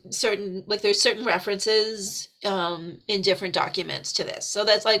 like, in certain, like, there's certain references in different documents to this. So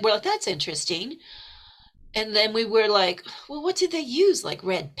that's like, we're like, that's interesting. And then we were like, well, what did they use? Like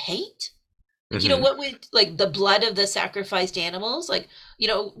red paint? Like, Hmm. what would, like, the blood of the sacrificed animals, like,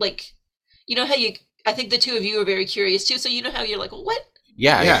 like, how you, I think the two of you are very curious too. So how you're like, well, what,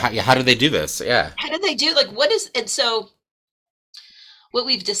 Yeah, yeah. Yeah. How do they do this? Yeah. how did they do, like, what is, and so what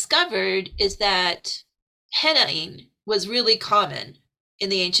we've discovered is that hennaing was really common in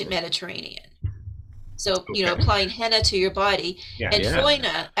the ancient Mediterranean. So, Okay. applying henna to your body. Yeah. And Yeah.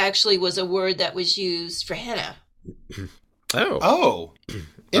 foina actually was a word that was used for henna Oh. Oh, All right.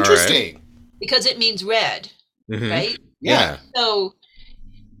 interesting. because it means red, Mm-hmm. right? Yeah. Yeah. So,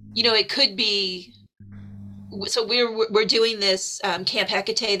 it could be, so we're doing this Camp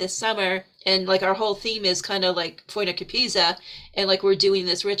Hekate this summer, and like our whole theme is kind of like Foina Capisa, and like we're doing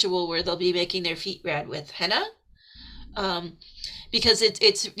this ritual where they'll be making their feet red with henna. Um, because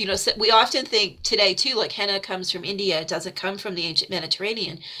it's we often think today too, like henna comes from India, it doesn't come from the ancient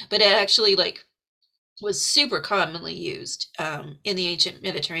Mediterranean, but it actually like was super commonly used in the ancient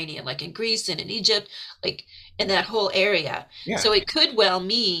Mediterranean, like in Greece and in Egypt, like in that whole area. Yeah. So it could well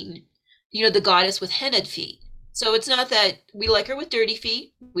mean, the goddess with hennaed feet. So it's not that we like her with dirty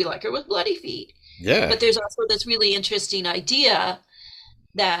feet, we like her with bloody feet. Yeah. But there's also this really interesting idea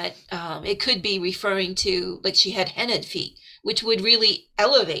that it could be referring to, like, she had hennaed feet, which would really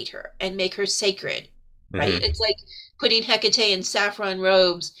elevate her and make her sacred, right? Mm-hmm. It's like putting Hecate in saffron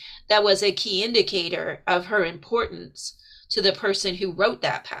robes. That was a key indicator of her importance to the person who wrote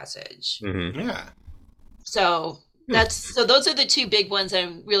that passage. Mm-hmm. Yeah. So those are the two big ones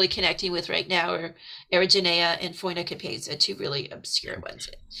I'm really connecting with right now, are Erigenea and Foina Capesa, two really obscure ones.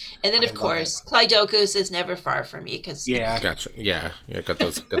 And then I of love it. course Clydocus is never far from me because Yeah. Gotcha. Yeah. Yeah. Got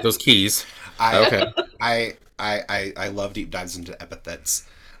those keys. I Okay. I love deep dives into epithets.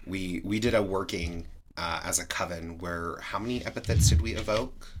 We did a working as a coven where how many epithets did we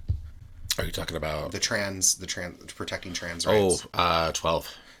evoke? Are you talking about? The trans protecting trans Oh, rights. 12.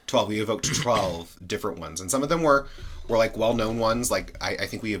 12. We evoked 12 different ones, and some of them were like well known ones. Like I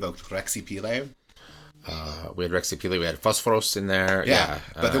think we evoked Rexipile. We had Rexipile, we had Phosphoros in there. Yeah.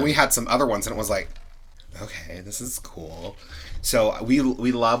 Yeah. But then we had some other ones, and it was like, okay, this is cool. So we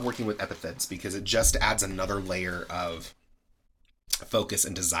love working with epithets because it just adds another layer of focus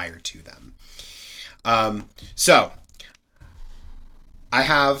and desire to them. So I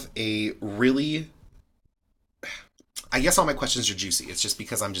have a really, I guess all my questions are juicy. It's just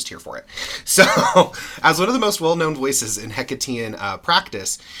because I'm just here for it. So, as one of the most well-known voices in Hecatean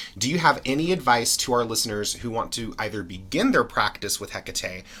practice, do you have any advice to our listeners who want to either begin their practice with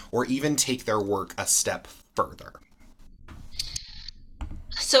Hecate or even take their work a step further?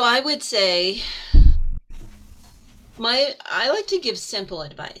 So I would say I like to give simple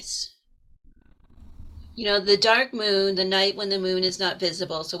advice. The dark moon, the night when the moon is not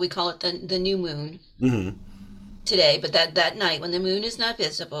visible, so we call it the new moon today, but that night when the moon is not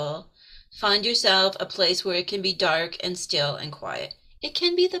visible, find yourself a place where it can be dark and still and quiet. It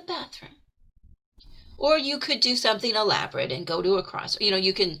can be the bathroom. Or you could do something elaborate and go to a cross.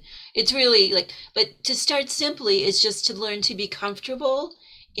 You can, it's really like, but to start simply is just to learn to be comfortable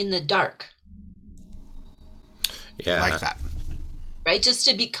in the dark. Yeah. Like that. Right? Just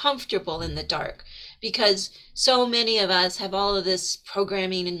to be comfortable in the dark. Because so many of us have all of this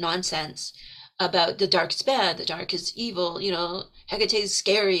programming and nonsense about the dark is bad, the dark is evil, Hecate is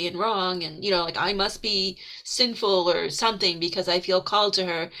scary and wrong, and, like I must be sinful or something because I feel called to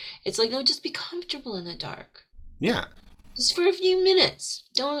her. It's like, no, just be comfortable in the dark. Yeah. Just for a few minutes.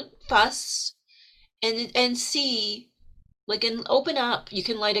 Don't fuss and see, like, and open up. You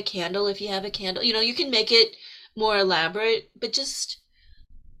can light a candle if you have a candle. You can make it more elaborate, but just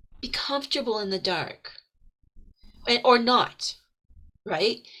be comfortable in the dark. Or not,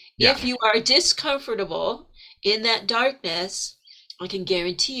 right? Yeah. If you are discomfortable in that darkness, I can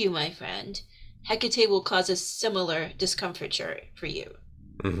guarantee you, my friend, Hecate will cause a similar discomfiture for you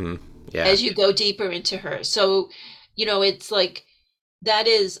Mm-hmm. Yeah. as you go deeper into her. So, it's like, that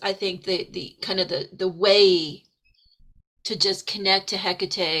is, I think, the kind of the way to just connect to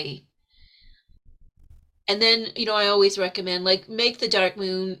Hecate. And then, I always recommend, like, make the dark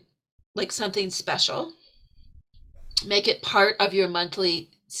moon like something special. Make it part of your monthly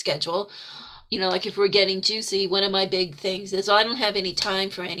schedule. Like if we're getting juicy, one of my big things is, I don't have any time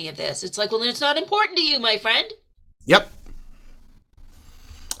for any of this. It's like, well, then it's not important to you, my friend. Yep.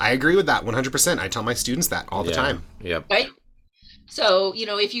 I agree with that 100%. I tell my students that all the time. Yep. Right? So,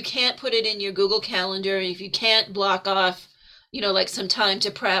 if you can't put it in your Google Calendar, if you can't block off, like some time to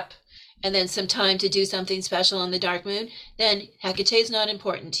prep and then some time to do something special on the dark moon, then Hecate is not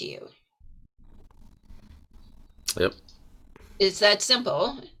important to you. Yep. It's that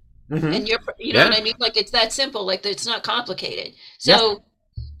simple. Mm-hmm. And you know Yeah. what I mean? Like, it's that simple. Like, it's not complicated. So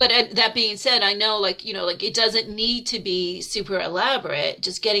But that being said, I know, like, like it doesn't need to be super elaborate.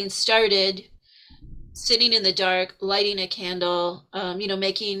 Just getting started, sitting in the dark, lighting a candle,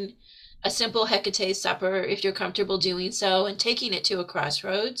 making a simple Hecate supper if you're comfortable doing so, and taking it to a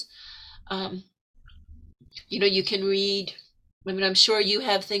crossroads. Um, you can read. I mean, I'm sure you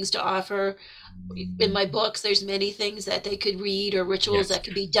have things to offer. In my books, there's many things that they could read or rituals Yes. that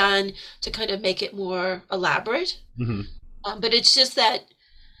could be done to kind of make it more elaborate. Hmm. But it's just that,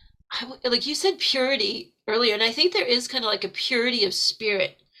 like you said, purity earlier, and I think there is kind of like a purity of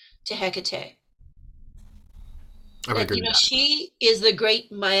spirit to Hecate. I would That, agree with that. she is the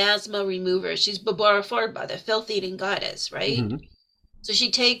great miasma remover. She's Babara Forba, the filth-eating goddess, right? Hmm. So she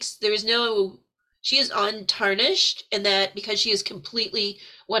is untarnished, and that because she is completely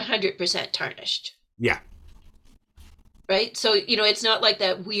 100% tarnished, Yeah. right? So, it's not like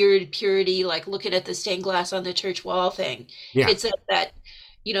that weird purity, like looking at the stained glass on the church wall thing. Yeah. It's that,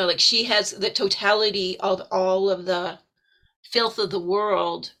 like she has the totality of all of the filth of the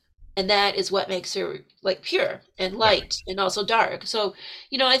world, and that is what makes her like pure and Yeah. light and also dark. So,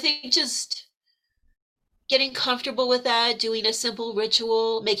 I think just getting comfortable with that, doing a simple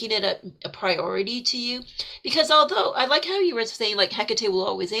ritual, making it a priority to you. Because although I like how you were saying like Hecate will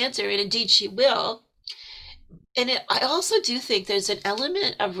always answer, and indeed she will. And I also do think there's an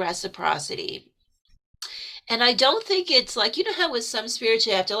element of reciprocity. And I don't think it's like, how with some spirits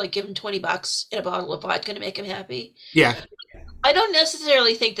you have to like give them $20 and a bottle of vodka to make them happy. Yeah. I don't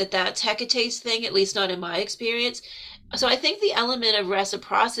necessarily think that that's Hecate's thing, at least not in my experience. So I think the element of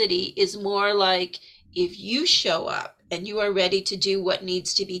reciprocity is more like if you show up and you are ready to do what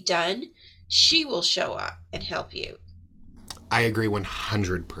needs to be done, she will show up and help you. I agree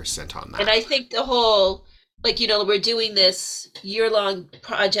 100% on And that. I think the whole, like, we're doing this year-long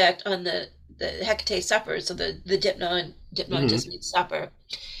project on the Hecate supper, so the dipnon Hmm. just means supper.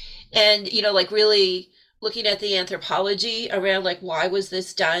 And, like really looking at the anthropology around like why was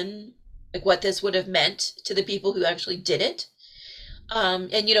this done, like what this would have meant to the people who actually did it. And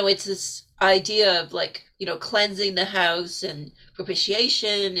it's this idea of like, cleansing the house and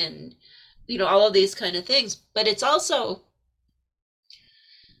propitiation and all of these kind of things. But it's also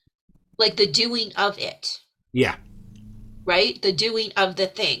like the doing of it, Yeah. right? The doing of the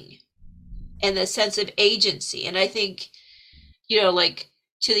thing and the sense of agency. And I think, like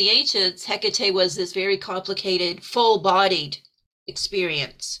to the ancients, Hecate was this very complicated, full bodied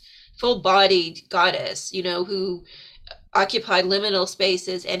experience, full bodied goddess, who occupied liminal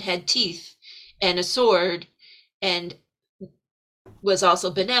spaces and had teeth and a sword and was also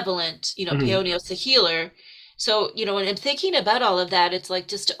benevolent, Hmm. Peonios the healer. So, when I'm thinking about all of that, it's like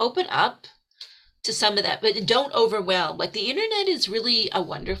just to open up to some of that, but don't overwhelm. Like the internet is really a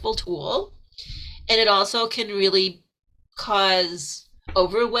wonderful tool, and it also can really cause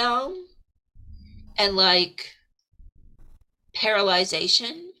overwhelm and like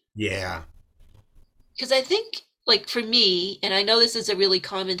paralyzation. Yeah. Because I think, like for me, and I know this is a really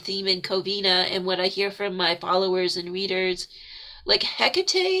common theme in Covina and what I hear from my followers and readers, like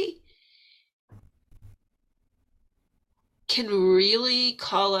Hecate can really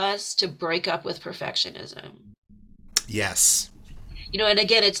call us to break up with perfectionism. Yes. And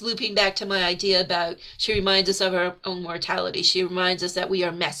again, it's looping back to my idea about she reminds us of our own mortality. She reminds us that we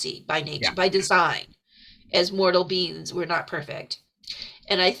are messy by nature, Yeah. by design. As mortal beings, we're not perfect.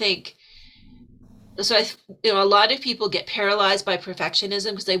 And I think so. A lot of people get paralyzed by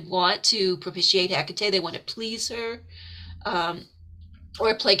perfectionism because they want to propitiate Hecate. They want to please her, um,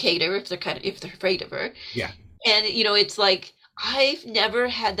 or placate her if they're afraid of her. Yeah. And it's like I've never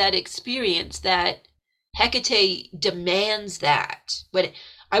had that experience that Hecate demands that. But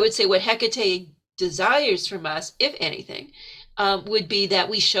I would say what Hecate desires from us, if anything, would be that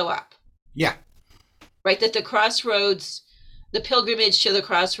we show up, Yeah. right? That the crossroads, the pilgrimage to the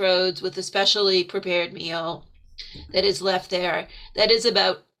crossroads with a specially prepared meal that is left there, that is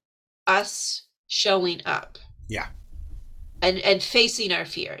about us showing up Yeah. and facing our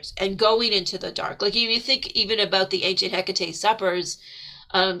fears and going into the dark. Like you think even about the ancient Hecate suppers,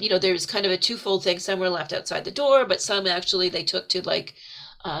 there's kind of a twofold thing. Some were left outside the door, but some actually they took to like,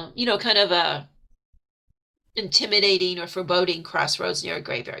 kind of a intimidating or foreboding crossroads near a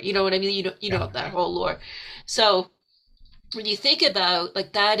graveyard. You know what I mean? Yeah. That whole lore. So when you think about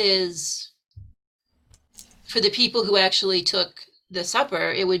like that is for the people who actually took the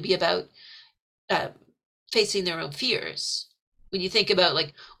supper, it would be about uh, facing their own fears. When you think about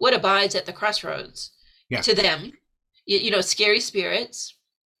like what abides at the crossroads Yeah. to them, scary spirits,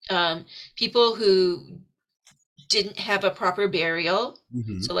 people who didn't have a proper burial,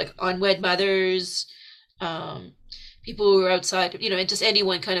 Hmm. so like unwed mothers, um, people who are outside, and just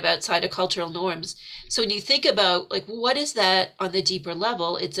anyone kind of outside of cultural norms. So when you think about like what is that on the deeper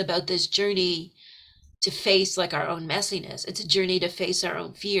level, it's about this journey to face like our own messiness. It's a journey to face our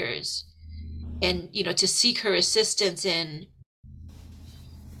own fears and to seek her assistance in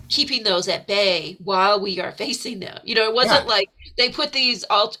keeping those at bay while we are facing them. It Yeah. wasn't like they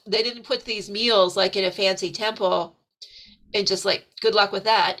didn't put these meals like in a fancy temple and just like good luck with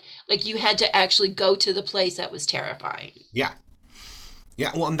that. Like you had to actually go to the place that was terrifying. Yeah.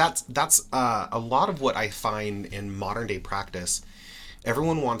 Yeah, well, and that's a lot of what I find in modern day practice.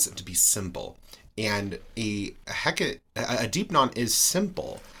 Everyone wants it to be simple, and a deep non is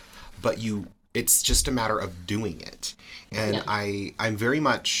simple, but it's just a matter of doing it. And Yeah. I'm very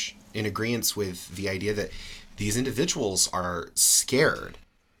much in agreement with the idea that these individuals are scared,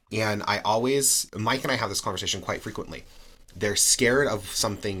 and Mike and I have this conversation quite frequently. They're scared of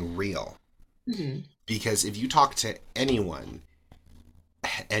something real Mhm. because if you talk to anyone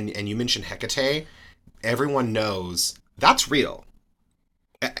and you mention Hekate, everyone knows that's real.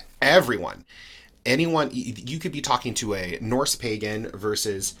 Everyone, anyone, you could be talking to a Norse pagan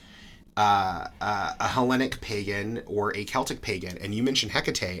versus a Hellenic pagan or a Celtic pagan, and you mention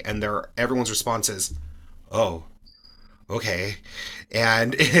Hekate, and everyone's response is, "Oh, okay,"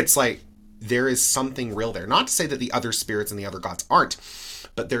 and it's like there is something real there. Not to say that the other spirits and the other gods aren't,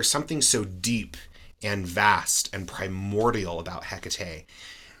 but there's something so deep and vast and primordial about Hekate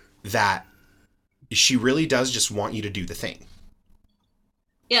that she really does just want you to do the thing.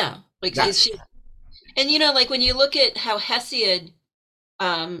 Yeah. Like That and like when you look at how Hesiod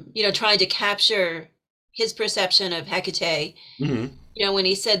tried to capture his perception of Hecate, mhm, when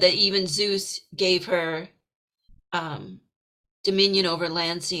he said that even Zeus gave her um dominion over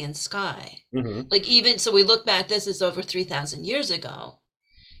land, sea, and sky. mhm, Like even so we look back, this is over 3,000 years ago.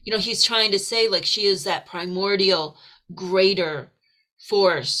 He's trying to say like she is that primordial greater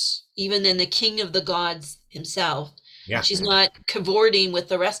force, even than the king of the gods himself. yeah, She's not cavorting with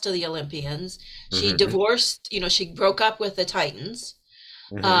the rest of the Olympians. She Mm-hmm. divorced, she broke up with the Titans.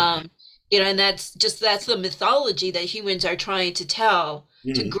 Mm-hmm. Um, and that's the mythology that humans are trying to tell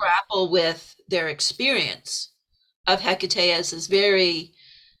to mhm, grapple with their experience of Hecate as this very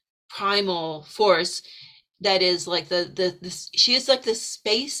primal force that is like she is like the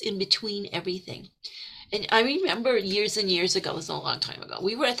space in between everything. And I remember years and years ago, it was a long time ago,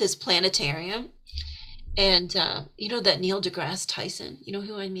 we were at this planetarium, and that Neil deGrasse Tyson, you know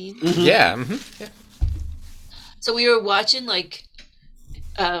who I mean? mhm. Yeah. Mm-hmm. Yeah. So we were watching like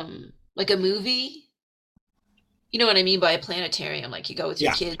a movie. You know what I mean by a planetarium? Like you go with your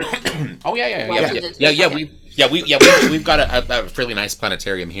Yeah, kids Oh yeah, and yeah, yeah, yeah, yeah, watching this. yeah, yeah. Okay. We've got a fairly nice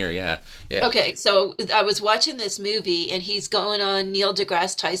planetarium here. Yeah, yeah. Okay, so I was watching this movie, and he's going on. Neil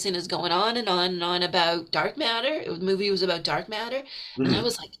deGrasse Tyson is going on and on and on about dark matter. The movie was about dark matter, and I mhm.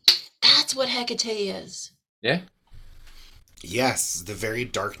 was like, "That's what Hecate is." Yeah. Yes, the very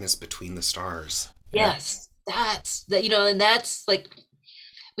darkness between the stars. Yeah. Yes, that's that. And that's like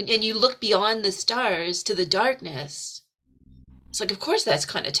and you look beyond the stars to the darkness. It's like, of course, that's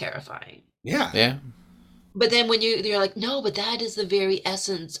kind of terrifying. Yeah, Yeah. But then when you're like, no, but that is the very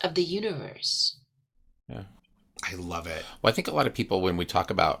essence of the universe. Yeah. I love it. Well, I think a lot of people, when we talk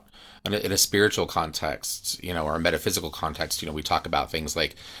about in a spiritual context, or a metaphysical context, we talk about things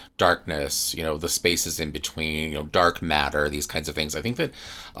like darkness, the spaces in between, dark matter, these kinds of things. I think that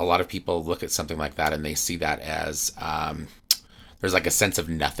a lot of people look at something like that and they see that as there's like a sense of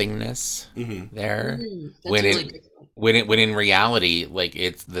nothingness Hmm. there, That's when a really good one. when in reality, like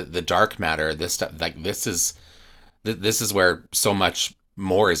it's the dark matter, this stuff, like this is where so much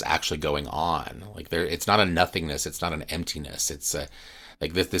more is actually going on. Like it's not a nothingness, it's not an emptiness. It's a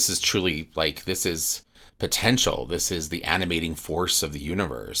like this is truly like this is potential. This is the animating force of the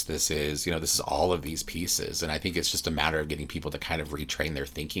universe. This is all of these pieces, and I think it's just a matter of getting people to kind of retrain their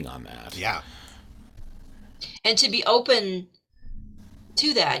thinking on that. Yeah. And to be open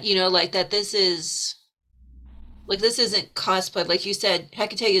to that, like that this isn't cosplay. Like you said,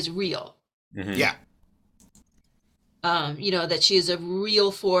 Hecate is real. Hmm. Yeah. That she is a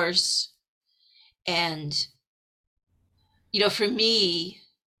real force. And, for me,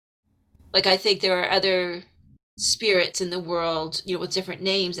 like I think there are other spirits in the world, with different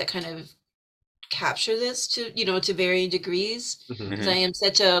names that kind of capture this to varying degrees. Hmm. Because Hmm. I am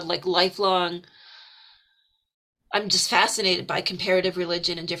such a like lifelong I'm just fascinated by comparative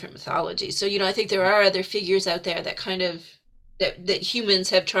religion and different mythologies. So, I think there are other figures out there that kind of that humans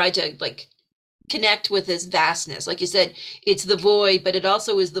have tried to like connect with this vastness. Like you said, it's the void, but it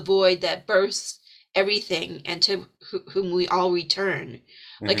also is the void that births everything and to whom we all return.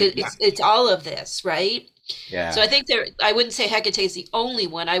 Like Hmm. Yeah. it's all of this, right? So Yeah. I think I wouldn't say Hecate is the only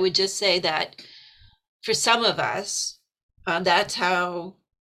one. I would just say that for some of us, that's how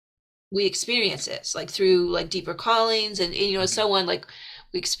we experience this, like through like deeper callings and so on. Like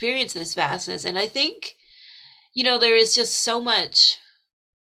we experience this vastness, and I think there is just so much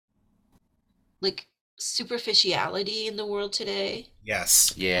like superficiality in the world today,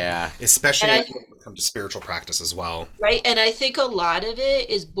 Yes. Yeah. and Especially I when it comes to spiritual practice as well. right, and I think a lot of it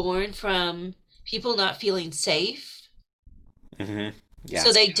is born from people not feeling safe. Hmm. So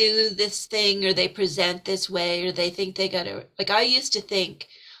Yes. they do this thing or they present this way or they think they gotta like I used to think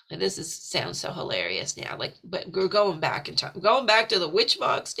and this is sounds so hilarious now, like but we're going back in time, going back to the witch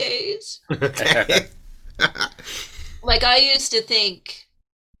box days. Okay. Like I used to think,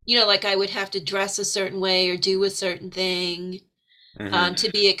 like I would have to dress a certain way or do a certain thing Hmm. to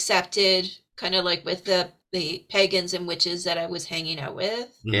be accepted, kind of like with the pagans and witches that I was hanging out with.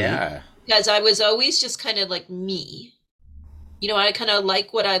 Hmm. Yeah. Because I was always just kind of like me. I kind of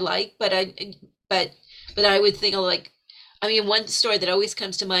like what I like, but but I would think of like, I mean, one story that always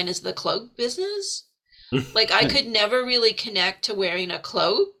comes to mind is the cloak business. Like I could never really connect to wearing a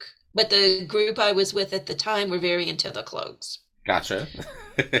cloak, but the group I was with at the time were very into the cloaks. Gotcha.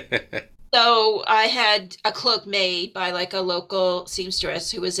 So I had a cloak made by like a local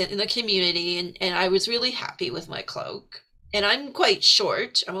seamstress who was in the community, and I was really happy with my cloak. And I'm quite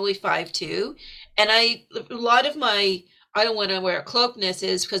short. I'm only 5'2", and a lot of my I don't want to wear a cloakness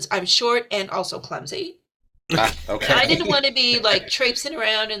is because I'm short and also clumsy. Ah, And I okay. didn't want to be like traipsing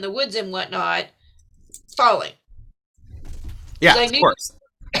around in the woods and whatnot, falling. Yeah, Because I of knew, course.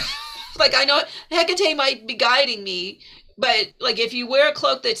 like, I know Hecate might be guiding me, but like, if you wear a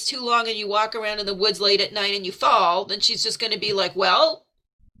cloak that's too long and you walk around in the woods late at night and you fall, then she's just going to be like, well,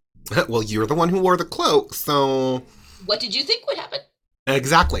 Well, you're the one who wore the cloak, so what did you think would happen?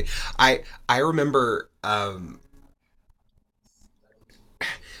 exactly. I remember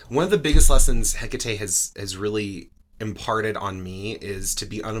one of the biggest lessons Hecate has really imparted on me is to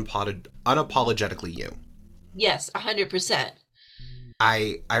be unapologetically you. Yes, 100%.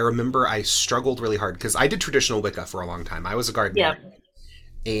 I remember I struggled really hard because I did traditional Wicca for a long time. I was a Yeah. guardian,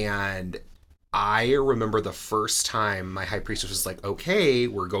 and I remember the first time my high priestess was like, "Okay,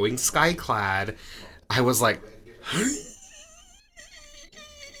 we're going skyclad." I was like,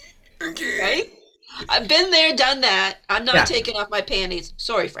 "Okay." Right? I've been there, done that. I'm not Yeah, taking off my panties.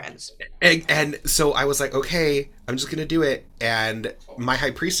 Sorry, friends. and so I was like, "Okay, I'm just gonna do it." And my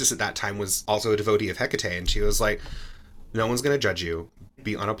high priestess at that time was also a devotee of Hecate, and she was like, "No one's gonna judge you.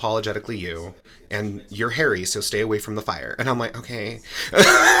 Be unapologetically you, and you're hairy, so stay away from the fire." And I'm like, "Okay."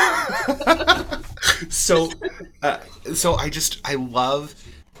 so, uh, so I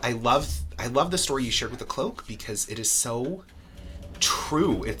love the story you shared with the cloak because it is so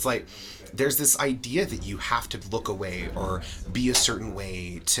true. It's like there's this idea that you have to look away or be a certain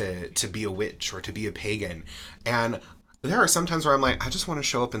way to be a witch or to be a pagan, and there are some times where I'm like, I just want to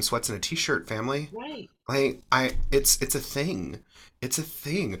show up in sweats and a t-shirt, family. Right. It's a thing. It's a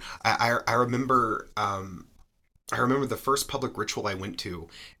thing. I remember the first public ritual I went to,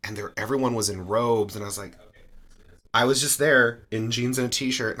 and there everyone was in robes, and I was like, I was just there in jeans and a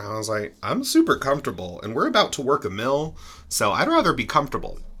t-shirt, and I was like, I'm super comfortable, and we're about to work a mill, so I'd rather be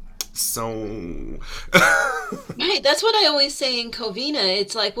comfortable. So, Right. That's what I always say in Covina.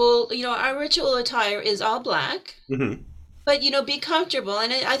 It's like, well, our ritual attire is all black, mhm. but, be comfortable.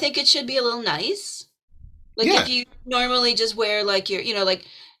 And I think it should be a little nice. Like if Yeah, you normally just wear like your, like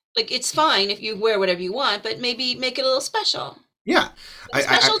it's fine if you wear whatever you want, but maybe make it a little special. yeah. A I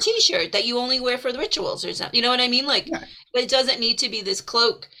special t-shirt that you only wear for the rituals or something. You know what I mean? Like, yeah. but it doesn't need to be this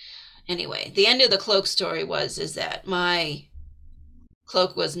cloak. Anyway, the end of the cloak story is that my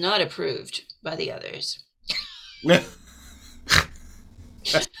cloak was not approved by the others.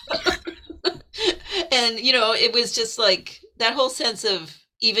 And it was just like that whole sense of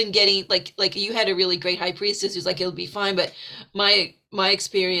even getting like you had a really great high priestess who's like it'll be fine, but my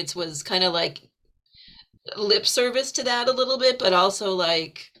experience was kind of like lip service to that a little bit, but also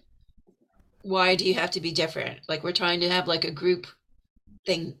like why do you have to be different? Like we're trying to have like a group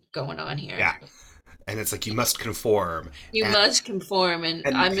thing going on here. Yeah. And it's like you must conform. You And must conform, and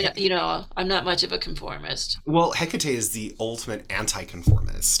and I'm not much of a conformist. well, Hecate is the ultimate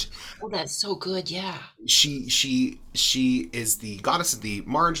anti-conformist. Oh, that's so good. Yeah. She is the goddess of the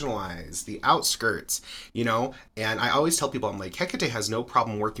marginalized, the outskirts, And I always tell people, I'm like, Hecate has no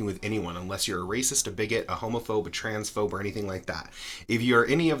problem working with anyone unless you're a racist, a bigot, a homophobe, a transphobe, or anything like that. If you're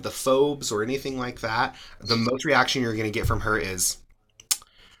any of the phobes or anything like that, the most reaction you're going to get from her is,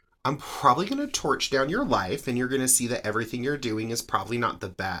 I'm probably going to torch down your life, and you're going to see that everything you're doing is probably not the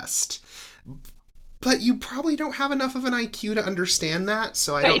best. But you probably don't have enough of an IQ to understand that,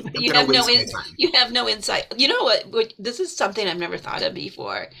 so I don't Right, think but I'm going to waste my time. you have no insight. You know what? This is something I've never thought of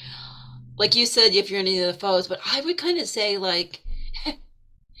before. Like you said, if you're any of the foes, but I would kind of say like,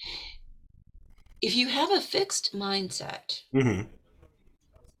 if you have a fixed mindset, Hmm.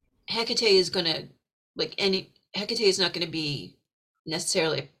 Hecate is gonna Hecate is not going to be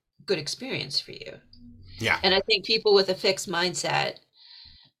necessarily a good experience for you. Yeah. And I think people with a fixed mindset,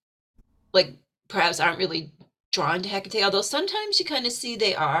 like perhaps aren't really drawn to Hecate, although sometimes you kind of see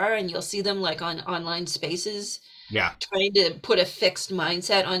they are, and you'll see them like on online spaces Yeah. trying to put a fixed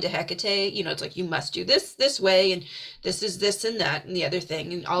mindset onto Hecate. You know, it's like you must do this way, and this is this and that and the other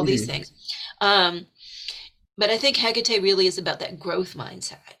thing, and all these Hmm. things. Um, but I think Hecate really is about that growth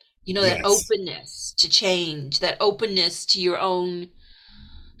mindset. You know, that Yes. openness to change, that openness to your own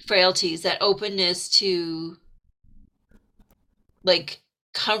frailties, that openness to like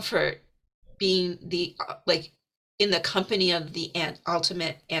comfort being the like in the company of the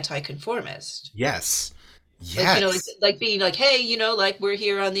ultimate anti-conformist. Yes. Like, you know, Yes. like being like, hey, you know, like we're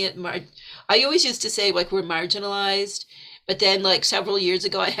here on the I always used to say like we're marginalized, but then like several years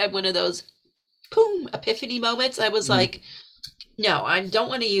ago I had one of those boom epiphany moments. I was Mhm. like, no, I don't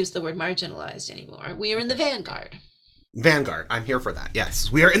want to use the word marginalized anymore. We are in the vanguard. Vanguard. I'm here for that.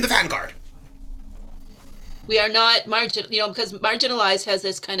 Yes. We are in the vanguard. We are not you know, because marginalized has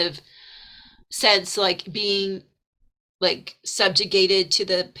this kind of sense like being like subjugated to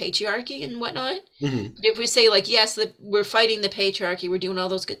the patriarchy and whatnot. Hmm. If we say like, yes, we're fighting the patriarchy, we're doing all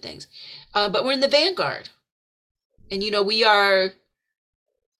those good things, but we're in the vanguard, and you know, we are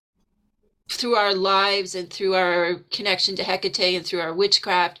through our lives and through our connection to Hecate and through our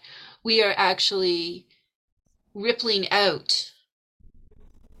witchcraft, we are actually rippling out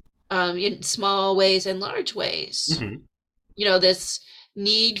in small ways and large ways. Hmm. You know, this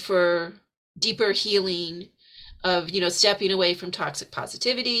need for deeper healing of, you know, stepping away from toxic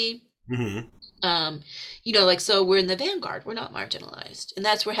positivity. Hmm. Um, you know, like, so we're in the vanguard, we're not marginalized. And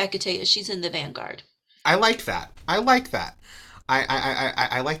that's where Hecate is. She's in the vanguard. I like that. I like that.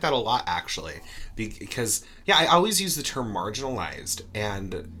 I like that a lot actually, because yeah, I always use the term marginalized,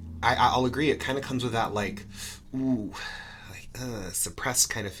 and I'll agree. It kind of comes with that like, ooh, like suppressed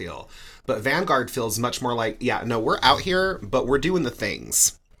kind of feel. But Vanguard feels much more like, yeah, no, we're out here, but we're doing the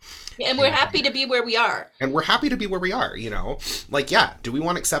things. And we're happy to be where we are. And we're happy to be where we are, you know? Like, yeah, do we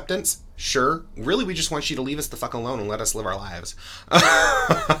want acceptance? Sure. Really, we just want you to leave us the fuck alone and let us live our lives.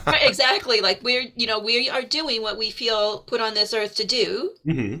 Right, exactly. Like you know, we are doing what we feel put on this earth to do.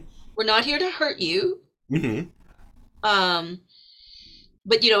 Hmm. We're not here to hurt you. Hmm. Um,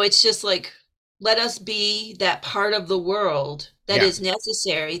 but you know, it's just like, let us be that part of the world that Yeah. is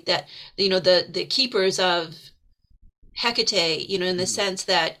necessary, that, you know, the keepers of Hecate, you know, in the sense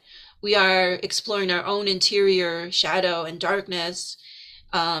that we are exploring our own interior shadow and darkness,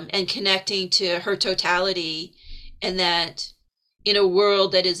 and connecting to her totality, and that in a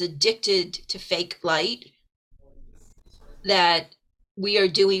world that is addicted to fake light, that we are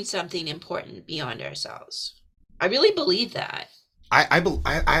doing something important beyond ourselves. I really believe that.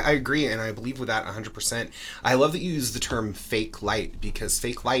 I agree, and I believe with that 100%. I love that you use the term fake light, because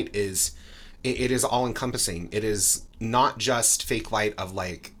fake light is, it is all encompassing. It is not just fake light of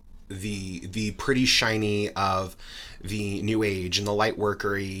like the pretty shiny of the new age and the light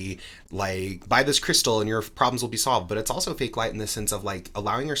workery, like buy this crystal and your problems will be solved, but it's also fake light in the sense of like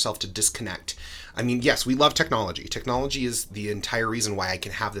allowing yourself to disconnect. I mean, yes, we love technology. Technology is the entire reason why I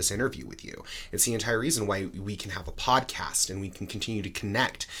can have this interview with you. It's the entire reason why we can have a podcast and we can continue to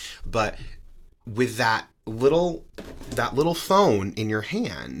connect. But with that little phone in your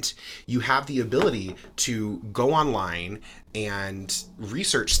hand, you have the ability to go online and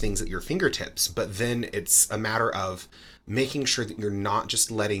research things at your fingertips. But then it's a matter of making sure that you're not just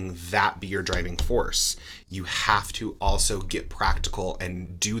letting that be your driving force. You have to also get practical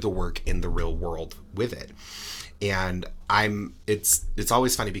and do the work in the real world with it. And it's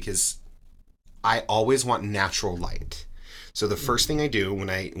always funny because I always want natural light. So the first thing I do when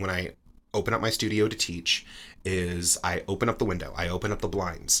I open up my studio to teach is I open up the window. I open up the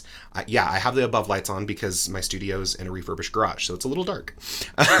blinds. Yeah, I have the above lights on because my studio's in a refurbished garage, so it's a little dark.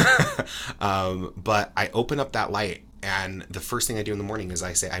 But I open up that light, and the first thing I do in the morning is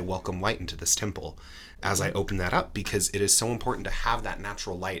I say, I welcome light into this temple as I open that up, because it is so important to have that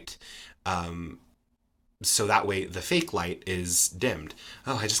natural light. So that way the fake light is dimmed.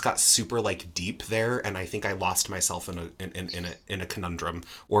 Oh, I just got super like deep there, and I think I lost myself in a conundrum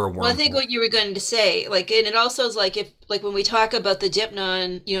or a Well, I think wormhole. what you were going to say, like, and it also is like, if like when we talk about the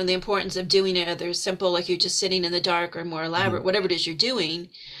dipnon, you know, the importance of doing it either simple, like you're just sitting in the dark, or more elaborate, Mhm. whatever it is you're doing.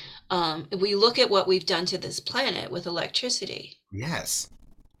 We look at what we've done to this planet with electricity, Yes.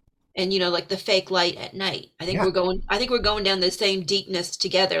 and like the fake light at night. Yeah. I think we're going down the same deepness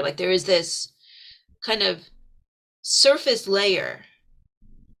together. Like there is this kind of surface layer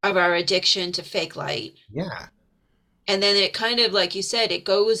of our addiction to fake light. Yeah. And then it kind of, like you said, it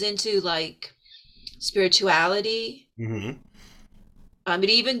goes into like spirituality. Mm-hmm. It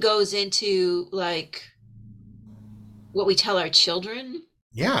even goes into like what we tell our children,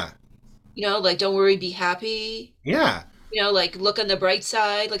 Yeah. like don't worry, be happy, Yeah. like look on the bright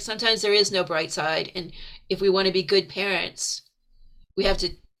side. Like sometimes there is no bright side. And if we want to be good parents, we have to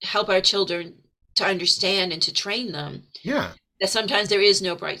help our children to understand and to train them Yeah. that sometimes there is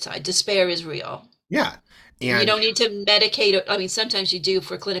no bright side. Despair is real. Yeah. You And don't need to medicate. I mean, sometimes you do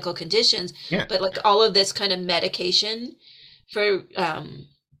for clinical conditions, yeah. but like all of this kind of medication for,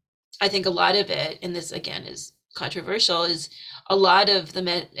 I think a lot of it, and this again is controversial, is a lot of the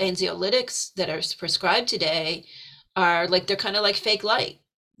anxiolytics that are prescribed today are like, they're kind of like fake light.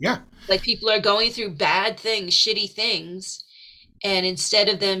 Yeah. Like people are going through bad things, shitty things, and instead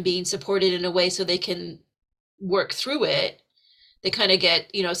of them being supported in a way so they can work through it, they kind of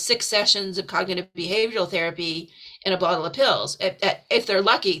get 6 sessions of cognitive behavioral therapy and a bottle of pills. If they're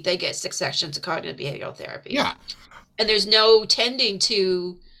lucky, they get 6 sessions of cognitive behavioral therapy. Yeah. And there's no tending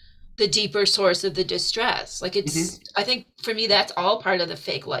to the deeper source of the distress. Like it's, I think for me, that's all part of the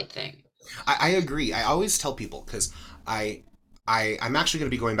fake light thing. I agree. I always tell people, because I'm actually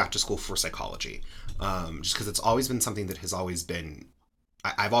going to be going back to school for psychology, just because it's always been something that has always been,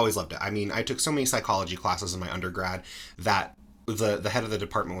 I've always loved it. I mean, I took so many psychology classes in my undergrad that the head of the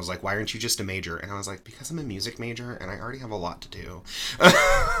department was like, why aren't you just a major? And I was like, because I'm a music major and I already have a lot to do.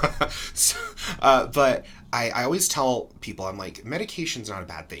 So, but I always tell people, I'm like, medication's not a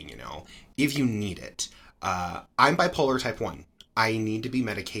bad thing, if you need it. I'm bipolar type 1. I need to be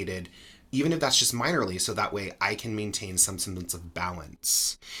medicated, even if that's just minorly, so that way I can maintain some semblance of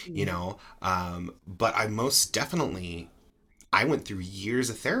balance, but I most definitely, I went through years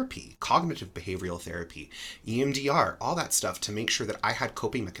of therapy, cognitive behavioral therapy, EMDR, all that stuff to make sure that I had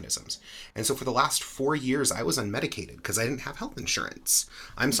coping mechanisms. And so for the last 4 years, I was unmedicated because I didn't have health insurance.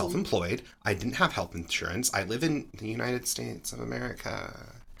 I'm self-employed. I didn't have health insurance. I live in the United States of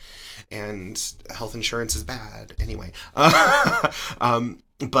America, and health insurance is bad. Anyway,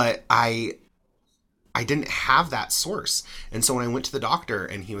 but I didn't have that source. And so when I went to the doctor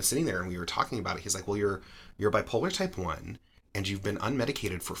and he was sitting there and we were talking about it, he's like, well, you're bipolar type 1 and you've been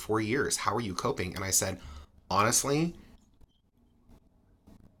unmedicated for 4 years. How are you coping? And I said, honestly,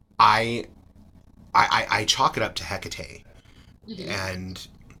 I chalk it up to Hekate. And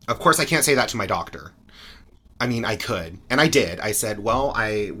of course I can't say that to my doctor. I mean, I could, and I did. I said, well,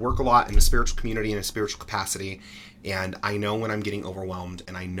 I work a lot in the spiritual community in a spiritual capacity, and I know when I'm getting overwhelmed,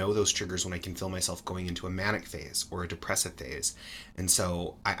 and I know those triggers when I can feel myself going into a manic phase or a depressive phase. And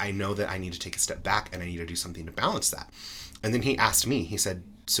so I know that I need to take a step back and I need to do something to balance that. And then he asked me, he said,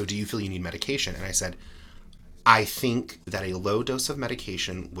 so do you feel you need medication? And I said, I think that a low dose of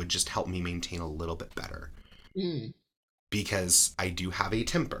medication would just help me maintain a little bit better. Because I do have a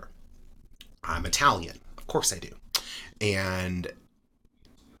temper. I'm Italian. Of course I do. And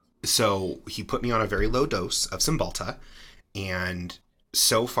so he put me on a very low dose of Cymbalta, and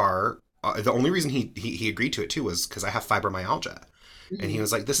so far, the only reason he agreed to it too was because I have fibromyalgia. And he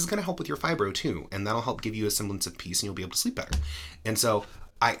was like, this is going to help with your fibro too, and that'll help give you a semblance of peace and you'll be able to sleep better. And so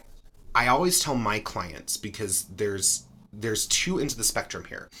I always tell my clients, because there's 2 ends of the spectrum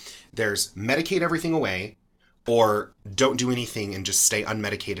here. There's medicate everything away, or don't do anything and just stay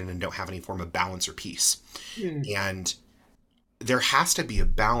unmedicated and don't have any form of balance or peace. And there has to be a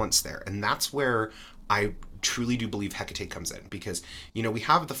balance there. And that's where I truly do believe Hekate comes in, because, we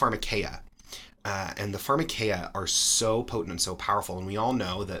have the pharmakeia, and the pharmakeia are so potent and so powerful. And we all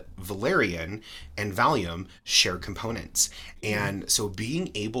know that valerian and Valium share components. And so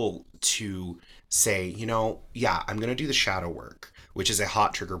being able to say, yeah, I'm going to do the shadow work, which is a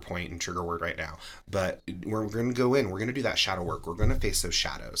hot trigger point and trigger word right now. But we're going to go in, we're going to do that shadow work. We're going to face those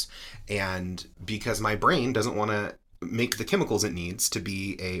shadows. And because my brain doesn't want to make the chemicals it needs to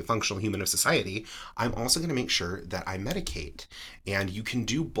be a functional human of society, I'm also going to make sure that I medicate. And you can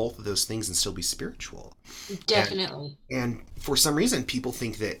do both of those things and still be spiritual. Definitely. And for some reason, people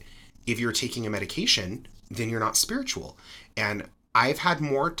think that if you're taking a medication, then you're not spiritual. And I've had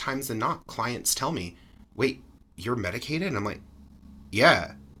more times than not clients tell me, wait, you're medicated? And I'm like,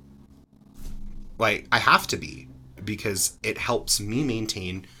 yeah. Like, I have to be, because it helps me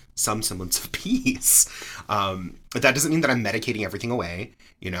maintain some semblance of peace. But that doesn't mean that I'm medicating everything away.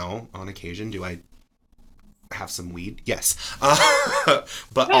 On occasion, do I have some weed. Yes. But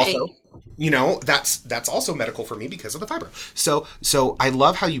Right. also, that's also medical for me because of the fiber. So I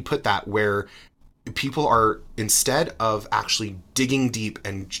love how you put that, where people are, instead of actually digging deep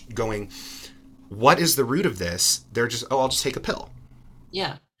and going, what is the root of this? They're just, oh, I'll just take a pill.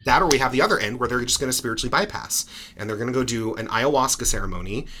 Yeah. That, or we have the other end where they're just going to spiritually bypass, and they're going to go do an ayahuasca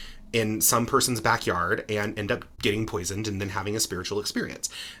ceremony in some person's backyard and end up getting poisoned and then having a spiritual experience.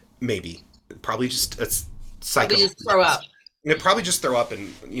 Maybe. Probably just a Probably psycho. just throw up. It probably just throw up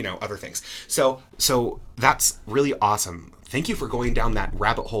and, other things. So that's really awesome. Thank you for going down that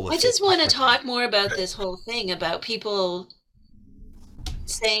rabbit hole of I faith. just want to talk more about this whole thing about people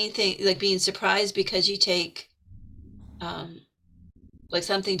saying things like being surprised because you take um like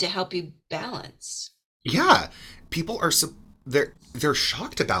something to help you balance. Yeah, people are they're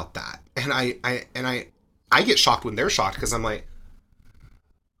shocked about that, and I get shocked when they're shocked, because I'm like,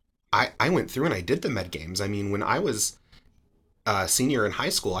 I went through and I did the med games. I mean, when I was a senior in high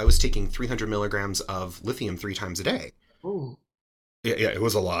school, I was taking 300 milligrams of lithium 3 times a day. Ooh. Yeah, it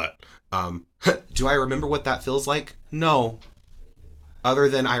was a lot. Do I remember what that feels like? No. Other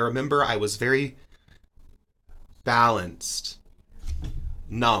than I remember I was very balanced.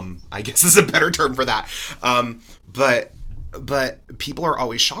 Numb, I guess, is a better term for that. But people are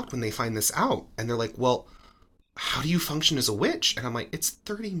always shocked when they find this out, and they're like, well, how do you function as a witch? And I'm like, it's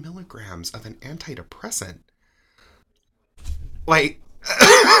 30 milligrams of an antidepressant. Like,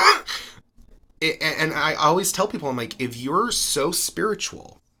 and I always tell people, I'm like, if you're so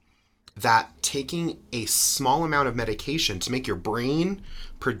spiritual that taking a small amount of medication to make your brain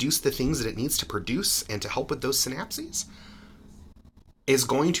produce the things that it needs to produce and to help with those synapses is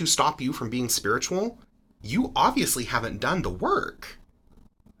going to stop you from being spiritual, you obviously haven't done the work.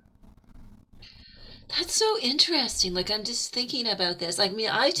 That's so interesting. Like I'm just thinking about this. Like me,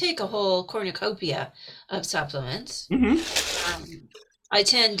 I take a whole cornucopia of supplements. Mm-hmm. I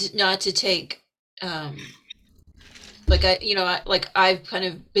tend not to take like I've kind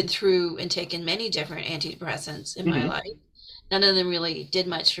of been through and taken many different antidepressants in my Mm-hmm. life. None of them really did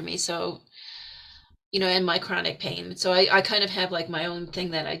much for me. So, and my chronic pain. So I kind of have like my own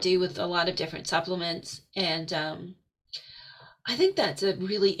thing that I do with a lot of different supplements. And I think that's a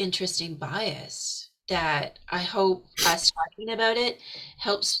really interesting bias that I hope us talking about it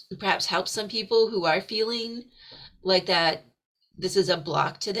perhaps helps some people who are feeling like that this is a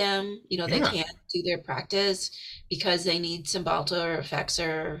block to them. They Yeah. can't do their practice because they need Cymbalta or Effexor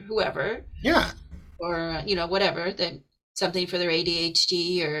or whoever, Yeah. or whatever, that something for their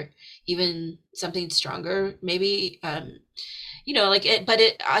ADHD or even something stronger maybe. Like it, but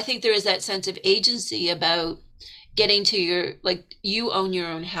it I think there is that sense of agency about getting to your, like, you own your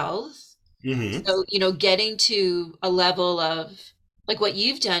own health. Mm-hmm. So, getting to a level of like what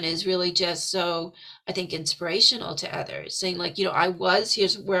you've done is really just so, I think, inspirational to others, saying like,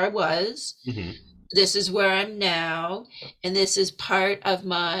 here's where I was, Mm-hmm. this is where I'm now, and this is part of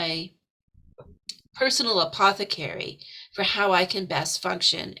my personal apothecary for how I can best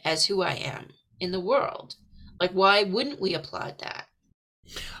function as who I am in the world. Like, why wouldn't we applaud that?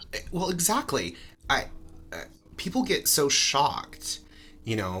 Well, exactly. I People get so shocked,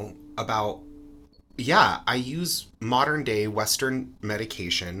 about, yeah, I use modern day Western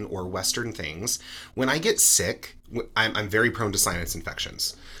medication or Western things. When I get sick, I'm very prone to sinus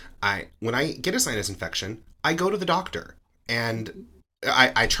infections. When I get a sinus infection, I go to the doctor, and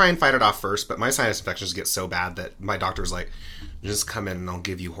I try and fight it off first, but my sinus infections get so bad that my doctor's like, just come in and I'll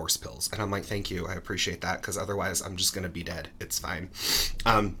give you horse pills. And I'm like, thank you, I appreciate that, because otherwise I'm just going to be dead. It's fine.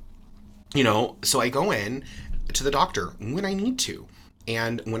 Um, so I go in to the doctor when I need to,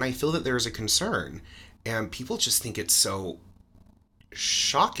 and when I feel that there is a concern, and people just think it's so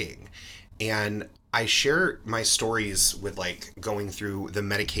shocking. And I share my stories with, like, going through the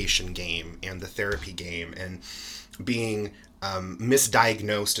medication game and the therapy game, and being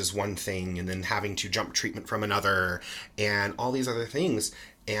misdiagnosed as one thing and then having to jump treatment from another, and all these other things.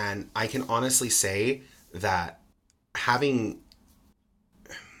 And I can honestly say that having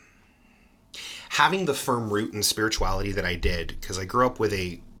having the firm root in spirituality that I did, because I grew up with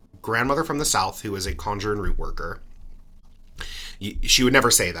a grandmother from the South who was a conjure and root worker. She would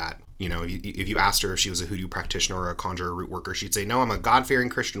never say that. If you asked her if she was a hoodoo practitioner or a conjure or root worker, she'd say, no, I'm a God-fearing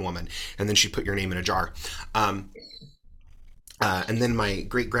Christian woman. And then she'd put your name in a jar. And then my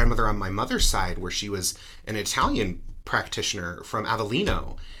great-grandmother on my mother's side, where she was an Italian practitioner from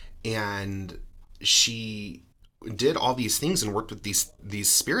Avellino. And she did all these things and worked with these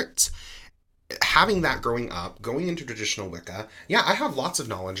spirits. Having that growing up, going into traditional Wicca, yeah, I have lots of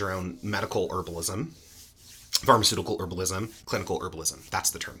knowledge around medical herbalism. pharmaceutical herbalism, clinical herbalism.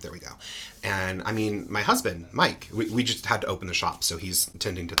 That's the term. There we go. And I mean, my husband, Mike, we just had to open the shop, so he's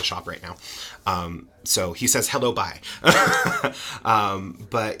tending to the shop right now. So he says hello, bye.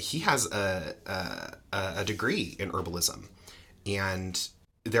 But he has a degree in herbalism, and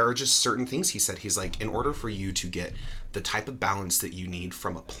there are just certain things he said. He's like, in order for you to get the type of balance that you need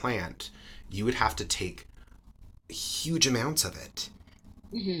from a plant, you would have to take huge amounts of it.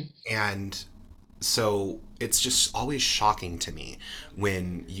 Hmm. And so it's just always shocking to me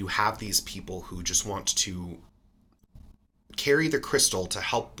when you have these people who just want to carry the crystal to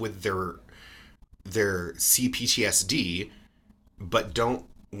help with their CPTSD, but don't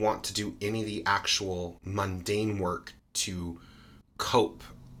want to do any of the actual mundane work to cope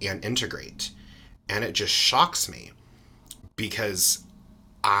and integrate. And it just shocks me because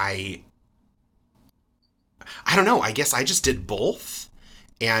I I don't know, I guess I just did both.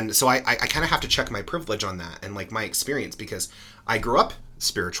 And so I kind of have to check my privilege on that and like my experience, because I grew up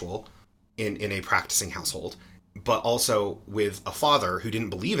spiritual in a practicing household, but also with a father who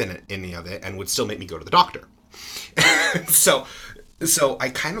didn't believe in any of it and would still make me go to the doctor. so so I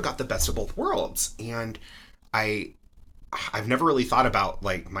kind of got the best of both worlds. And I I've never really thought about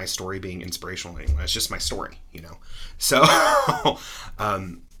like my story being inspirational anymore. It's just my story, you know. So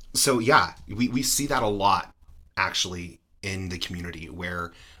um so yeah, we see that a lot actually in the community,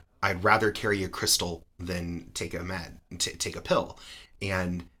 where I'd rather carry a crystal than take a take a pill.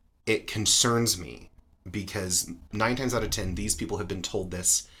 And it concerns me because 9 times out of 10, these people have been told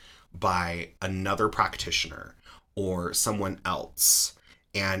this by another practitioner or someone else.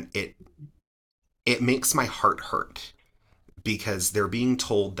 And it makes my heart hurt because they're being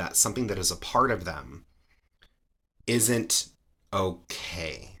told that something that is a part of them isn't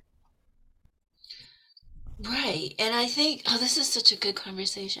okay. Right. And I think, oh, this is such a good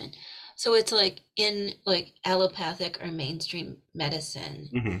conversation. So it's like in like allopathic or mainstream medicine,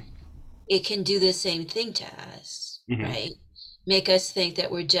 Mm-hmm. it can do the same thing to us, Mm-hmm. right? Make us think that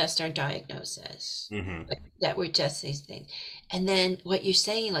we're just our diagnosis, Mm-hmm. like that we're just these things. And then what you're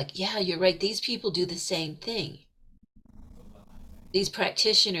saying, like, yeah, you're right, these people do the same thing. These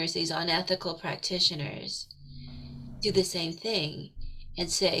practitioners, these unethical practitioners, do the same thing and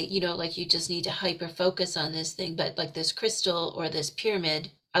say, like you just need to hyper focus on this thing, but like this crystal or this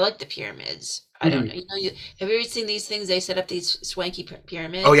pyramid, I like the pyramids. I don't Mm-hmm. know, have you ever seen these things? They set up these swanky Oh yeah,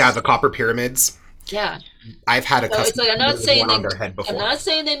 pyramids. the copper pyramids. Yeah. I've had a So it's customer like with one on their head I'm before. not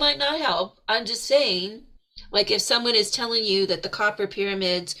saying they might not help. I'm just saying, like if someone is telling you that the copper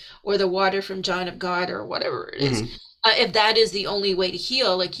pyramids or the water from John of God or whatever it is, Mm-hmm. if that is the only way to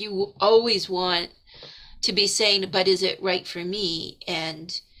heal, like you always want to be saying, but is it right for me?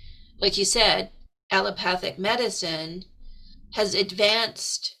 And like you said, allopathic medicine has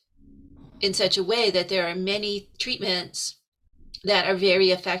advanced in such a way that there are many treatments that are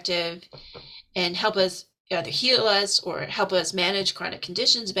very effective and help us either heal us or help us manage chronic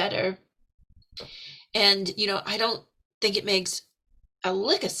conditions better. And, I don't think it makes a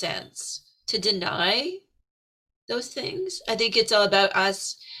lick of sense to deny those things. I think it's all about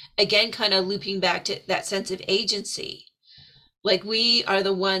us, again, kind of looping back to that sense of agency. Like we are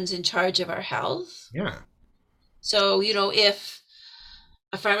the ones in charge of our health. Yeah. So, if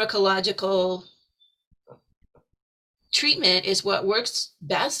a pharmacological treatment is what works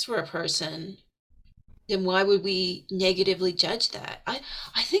best for a person, then why would we negatively judge that?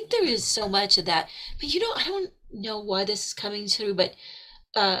 I think there is so much of that. But I don't know why this is coming through, but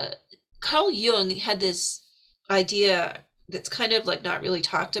uh Carl Jung had this idea that's kind of like not really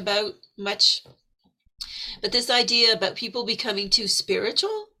talked about much, but this idea about people becoming too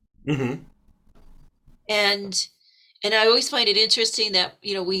spiritual. Mm-hmm. And I always find it interesting that,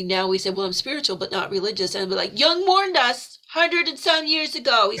 we say, well, I'm spiritual, but not religious. And we're like, Jung warned us 100 and some years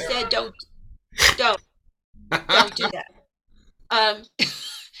ago. He said, don't, don't do that. Um,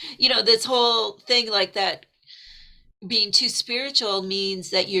 this whole thing like that, being too spiritual means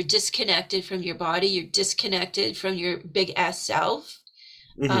that you're disconnected from your body, you're disconnected from your big ass self.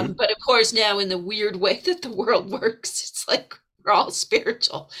 Mm-hmm. But of course, now in the weird way that the world works, it's like we're all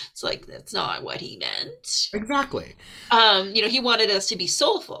spiritual. It's like that's not what he meant. Exactly. He wanted us to be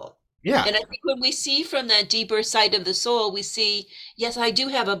soulful. Yeah. And I think when we see from that deeper side of the soul, we see, yes, I do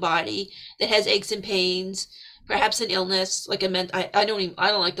have a body that has aches and pains, perhaps an illness, like I don't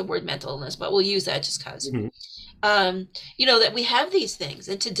like the word mental illness, but we'll use that just because. Mm-hmm. That we have these things,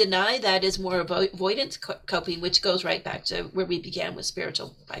 and to deny that is more avoidance coping, which goes right back to where we began with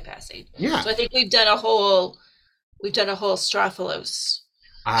spiritual bypassing. Yeah. So I think we've done a whole Strophalos.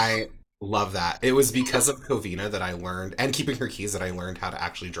 I Love that. It was because of Covina that I learned, and keeping her keys, that I learned how to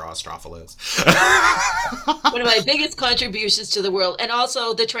actually draw Astrophilos. One of my biggest contributions to the world, and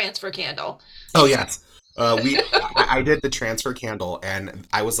also the transfer candle. Oh yes, I did the transfer candle, and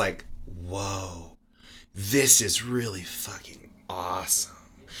I was like, "Whoa, this is really fucking awesome."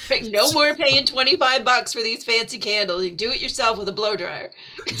 No more paying $25 for these fancy candles. You can do it yourself with a blow dryer.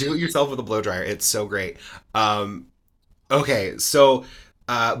 Do it yourself with a blow dryer. It's so great. Okay, so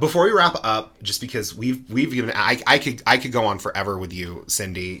before we wrap up, just because we've given, I could go on forever with you,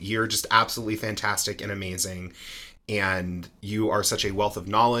 Cyndi. You're just absolutely fantastic and amazing, and you are such a wealth of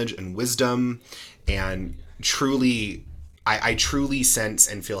knowledge and wisdom, and truly. I truly sense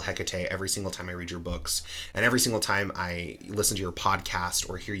and feel Hekate every single time I read your books, and every single time I listen to your podcast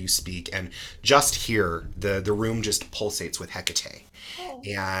or hear you speak, and just here the room just pulsates with Hekate.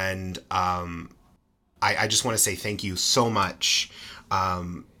 And I just want to say thank you so much.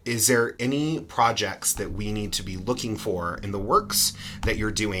 Is there any projects that we need to be looking for in the works that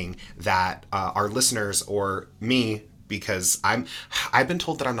you're doing that our listeners or me, because I've been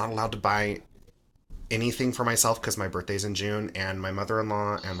told that I'm not allowed to buy anything for myself because my birthday's in June, and my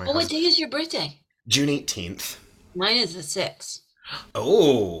mother-in-law and my Oh, what husband. day is your birthday? June 18th. Mine is the 6th.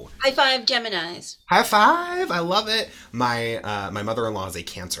 Oh, High five, Geminis. high five! I love it. My mother-in-law is a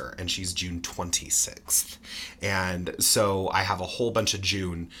Cancer, and she's June 26th, and so I have a whole bunch of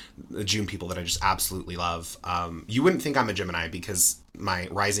June people that I just absolutely love. You wouldn't think I'm a Gemini because my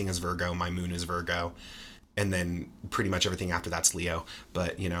rising is Virgo, my moon is Virgo, and then pretty much everything after that's Leo.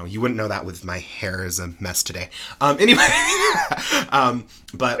 But you wouldn't know that with my hair is a mess today. Anyway,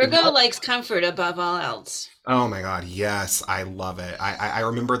 but Virgo likes comfort above all else. oh my God, yes, I love it. I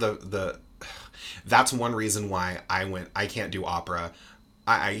remember the that's one reason why I can't do opera.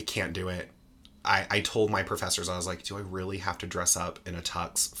 I can't do it. I told my professors, I was like, do I really have to dress up in a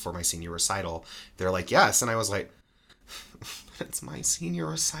tux for my senior recital? They're like, yes. And I was like, it's my senior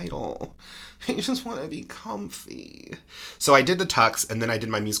recital. I just want to be comfy. So I did the tux, and then I did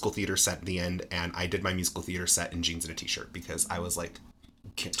my musical theater set at the end, and I did my musical theater set in jeans and a t-shirt because I was like,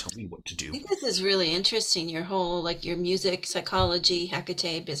 you can't tell me what to I do. think this is really interesting, your whole, like, your music, psychology,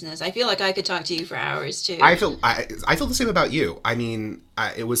 Hekate business. I feel like I could talk to you for hours, too. I feel the same about you. I mean,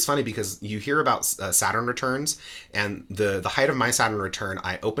 it was funny because you hear about Saturn returns, and the height of my Saturn return,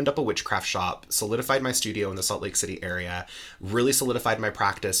 I opened up a witchcraft shop, solidified my studio in the Salt Lake City area, really solidified my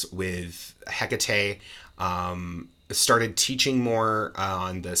practice with Hekate, started teaching more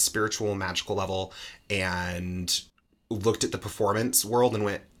on the spiritual, magical level, and looked at the performance world and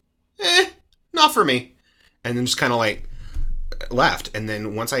went, not for me. And then just kind of like left. And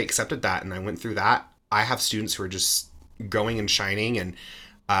then once I accepted that and I went through that, I have students who are just going and shining. And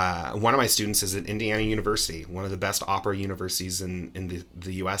one of my students is at Indiana University, one of the best opera universities in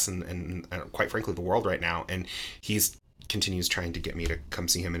the US and quite frankly, the world right now. And he's continues trying to get me to come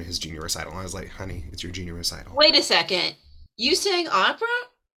see him in his junior recital. And I was like, honey, it's your junior recital. Wait a second. You sang opera?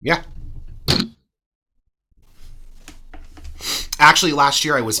 Yeah. Actually, last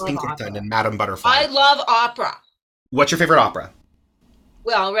year I was Love Pinkerton opera. and Madame Butterfly. I love opera. What's your favorite opera?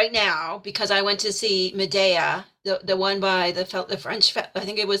 Well, right now, because I went to see Medea, the one by the French, I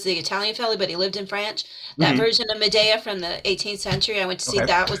think it was the Italian fellow, but he lived in France. That Mhm. version of Medea from the 18th century, I went to see. Okay.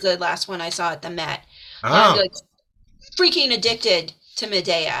 That was the last one I saw at the Met. Oh, I'm like freaking addicted to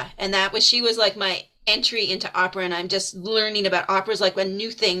Medea, and she was like my entry into opera, and I'm just learning about opera is like a new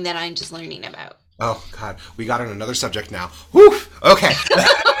thing that I'm just learning about. oh God, we got on another subject now. Whew. Okay.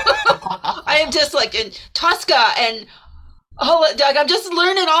 I am just like in Tosca and Doug, I'm just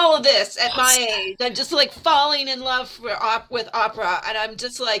learning all of this at my age. I'm just like falling in love with opera, and I'm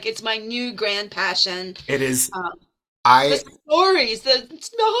just like, it's my new grand passion. It is. The I stories, it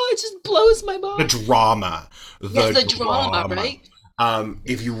just blows my the mind. drama. Yes, the drama, right?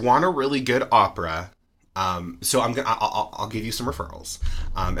 If you want a really good opera, so I'll give you some referrals,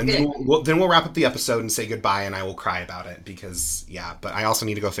 and then we'll wrap up the episode and say goodbye, and I will cry about it because but I also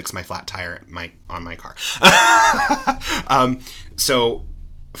need to go fix my flat tire on my car. So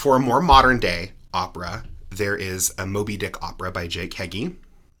for a more modern day opera, there is a Moby Dick opera by Jake Heggie.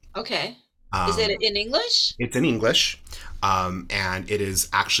 Okay. Is it in English? It's in English, and it is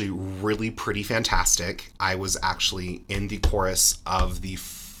actually really pretty fantastic. I was actually in the chorus of the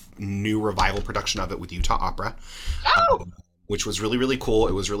new revival production of it with Utah Opera, Oh, which was really, really cool.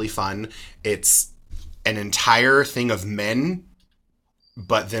 It was really fun. It's an entire thing of men,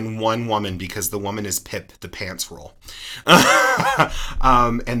 but then one woman because the woman is Pip, the pants roll.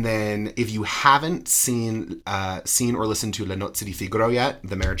 And then if you haven't seen or listened to La Nozze di Figaro yet,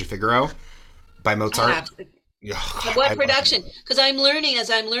 The Marriage of Figaro by I Mozart, have to. Yeah, What I love production? it. Because I'm learning as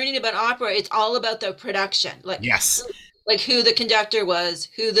I'm learning about opera, it's all about the production. Yes. Like who the conductor was,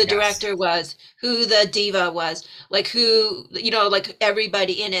 who the Yes. director was, who the diva was, like who, like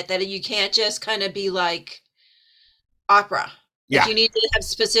everybody in it, that you can't just kind of be like opera. Like Yeah. you need to have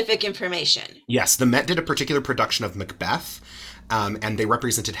specific information. Yes. The Met did a particular production of Macbeth, and they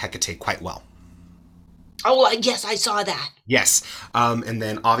represented Hecate quite well. Oh, yes, I saw that. Yes. And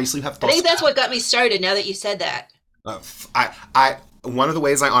then obviously you have I think that's Falstaff. what got me started now that you said that. One of the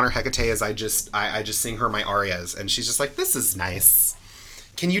ways I honor Hecate is I just sing her my arias, and she's just like, this is nice.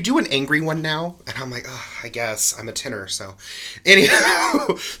 Can you do an angry one now? And I'm like, oh, I guess I'm a tenor. So,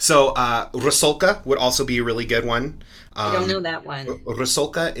 anyhow, so Rusalka would also be a really good one. I don't know Um, that one.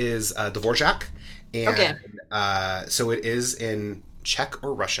 Rusalka is Dvorak, and Okay. so it is in Czech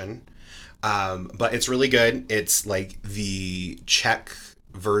or Russian, but it's really good. It's like the Czech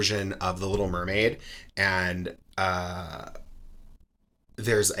version of The Little Mermaid, and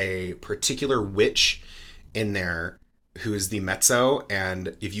there's a particular witch in there who is the mezzo,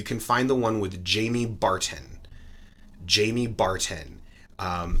 and if you can find the one with Jamie Barton,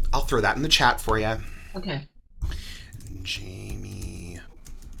 I'll throw that in the chat for you. Okay. Jamie,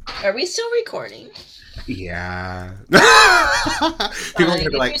 Are we still recording? yeah. People are Fine. gonna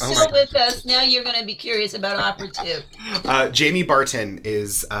be If like, you're "Oh still my with us, now you're going to be curious about opera too. Jamie Barton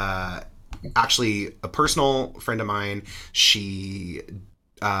is actually a personal friend of mine. She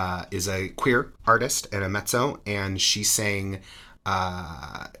is a queer artist and a mezzo, and she sang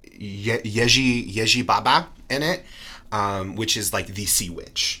Yeji Baba in it, which is like the sea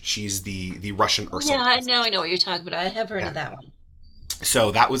witch. She's the Russian Oh, Ursula. yeah, I know what you're talking about. I have heard Yeah. of that one.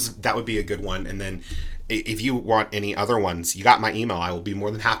 So that would be a good one. And then if you want any other ones, you got my email. I will be more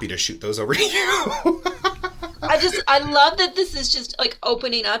than happy to shoot those over to you. I love that this is just like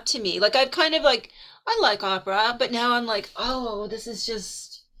opening up to me. Like I've kind of like, I like opera, but now I'm like, oh, this is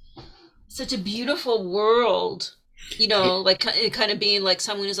just such a beautiful world. Like it kind of being like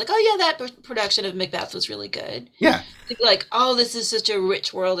someone who's like, oh yeah, that production of Macbeth was really good. Yeah. To be like, oh, this is such a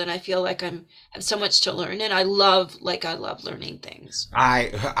rich world, and I feel like have so much to learn, and I love learning things.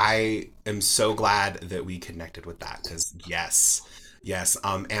 I am so glad that we connected with that because yes,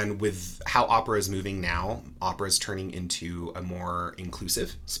 and with how opera is moving now, opera is turning into a more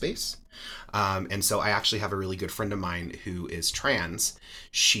inclusive space, and so I actually have a really good friend of mine who is trans.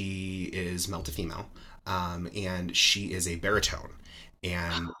 She is male to female, and she is a baritone.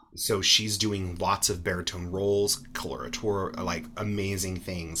 And so she's doing lots of baritone roles, coloratura, like amazing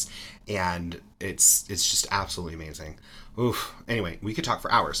things, and it's just absolutely amazing. Oof. Anyway, we could talk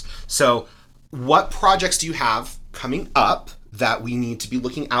for hours. So, what projects do you have coming up that we need to be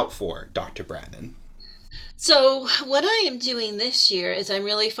looking out for, Dr. Brannen? So what I am doing this year is I'm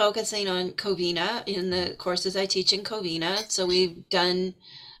really focusing on Covina in the courses I teach in Covina. So we've done,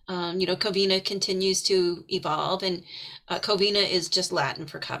 Covina continues to evolve, and Covina is just Latin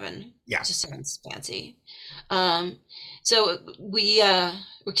for coven. Yeah. It just sounds fancy. Um, so we're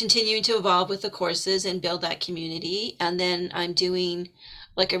continuing to evolve with the courses and build that community. And then I'm doing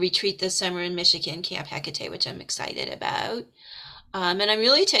like a retreat this summer in Michigan, Camp Hekate, which I'm excited about. And I'm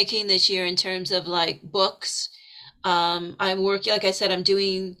really taking this year in terms of like books. I'm working, like I said, I'm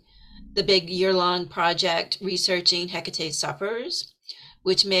doing the big year-long project researching Hecate's suppers,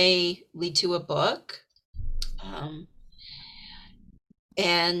 which may lead to a book. Um,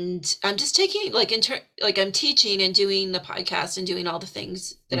 and I'm just taking like like I'm teaching and doing the podcast and doing all the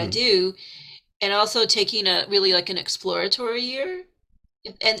things that I Mm-hmm. do, and also taking a really like an exploratory year.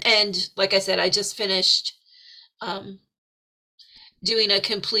 And like I said, I just finished um, doing a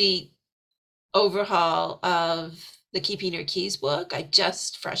complete overhaul of the Keeping Your Keys book. I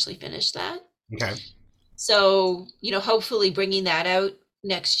just freshly finished that. Okay. So, hopefully bringing that out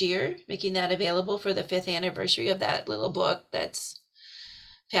next year, making that available for the 5th anniversary of that little book that's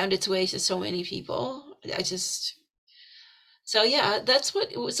found its way to so many people. So yeah,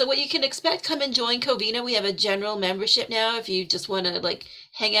 so what you can expect, come and join Covina. We have a general membership now. If you just want to like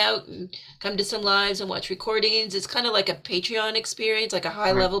hang out and come to some lives and watch recordings, it's kind of like a Patreon experience, like a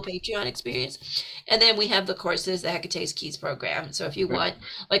high Okay. level Patreon experience. And then we have the courses, the Hecate's Keys program. So if you want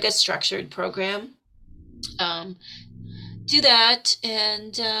like a structured program, um, do that.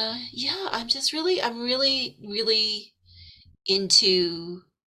 And yeah, I'm really into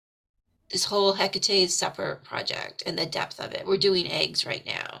this whole Hecate's supper project and the depth of it. We're doing eggs right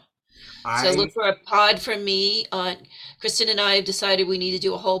now. So I look for a pod from me on. Kristen and I have decided we need to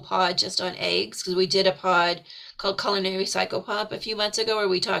do a whole pod just on eggs, because we did a pod called Culinary Psychopop a few months ago where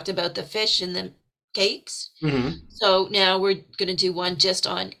we talked about the fish and cakes. Hmm. So now we're going to do one just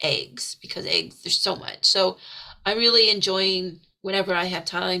on eggs because eggs, there's so much. So I'm really enjoying whenever I have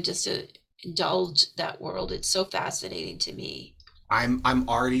time just to indulge that world. It's so fascinating to me. I'm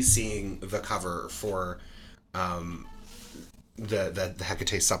already seeing the cover for um, the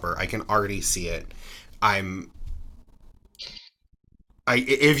Hecate Supper. I can already see it. I'm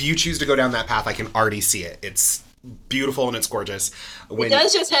if you choose to go down that path, I can already see it. It's beautiful and it's gorgeous. It When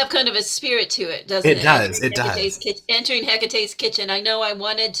does just have kind of a spirit to it, doesn't it it? does, it does. Entering Hecate's kitchen. I know I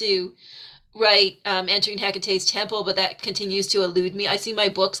wanted to write entering Hecate's temple, but that continues to elude me. I see my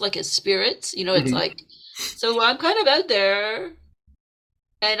books like as spirits. It's Hmm. like, so I'm kind of out there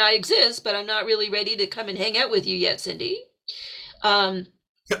and I exist, but I'm not really ready to come and hang out with you yet, Cyndi. Um,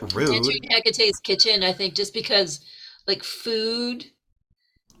 Rude. entering Hecate's kitchen, I think just because like food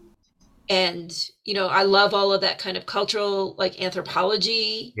and I love all of that kind of cultural like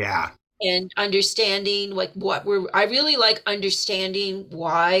anthropology Yeah. and understanding like I really like understanding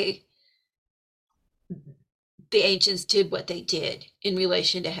why the ancients did what they did in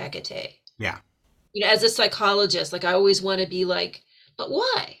relation to Hecate. Yeah. As a psychologist, like I always want to be like, but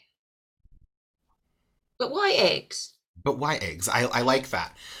why? But why eggs? But why eggs? I like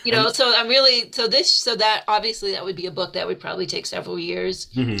that. And So I'm really so that obviously that would be a book that would probably take several years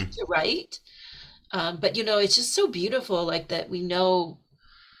mhm. to write. But it's just so beautiful, like that we know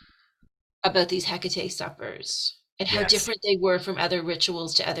about these Hecate suppers and how Yes. different they were from other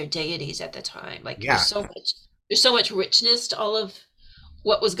rituals to other deities at the time. Like Yeah. there's so much richness to all of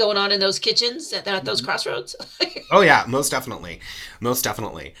what was going on in those kitchens at those Mhm. crossroads. Oh yeah, most definitely, most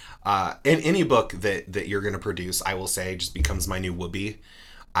definitely. In any book that you're going to produce, I will say, just becomes my new Whoopi.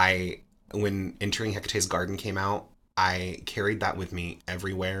 I When Entering Hecate's Garden came out, I carried that with me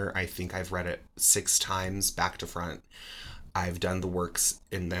everywhere. I think I've read it 6 times back to front. I've done the works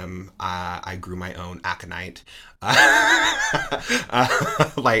in them. I grew my own aconite.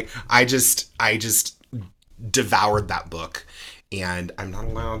 Like I just devoured that book, and I'm not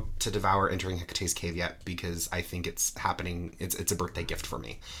allowed to devour Entering Hecate's Cave yet because I think it's happening. It's a birthday gift for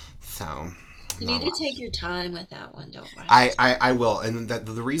me, so I'm You not need to allowed. take your time with that one. Don't rush I, it. I, I will, and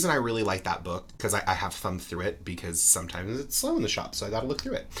the reason I really like that book because I have thumbed through it because sometimes it's slow in the shop, so I got to look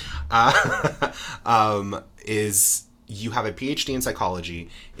through it. Is you have a PhD in psychology.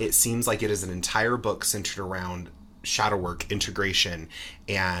 It seems like it is an entire book centered around shadow work, integration,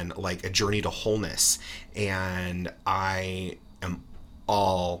 and like a journey to wholeness. And I am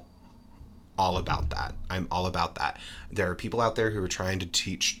all all about that. I'm all about that. There are people out there who are trying to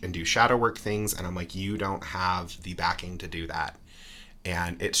teach and do shadow work things, and I'm like, you don't have the backing to do that.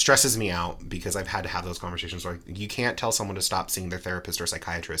 And it stresses me out because I've had to have those conversations where you can't tell someone to stop seeing their therapist or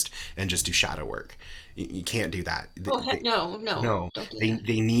psychiatrist and just do shadow work. You can't do that. Oh heck no, no, No, don't do that.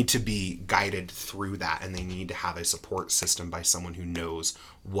 they need to be guided through that, and they need to have a support system by someone who knows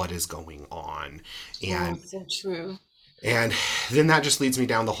what is going on. Oh, And so true. and then that just leads me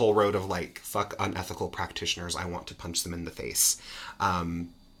down the whole road of like, fuck unethical practitioners. I want to punch them in the face. Um,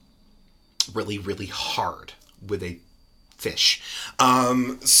 Really, really hard with a fish.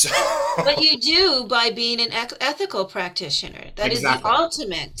 So. But you do by being an ethical practitioner. That is the Exactly.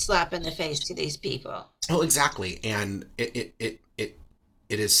 ultimate slap in the face to these people. Oh, exactly. And it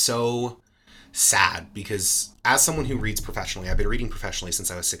is so sad because as someone who reads professionally, I've been reading professionally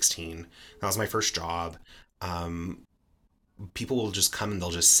since I was 16. That was my first job. Um, People will just come and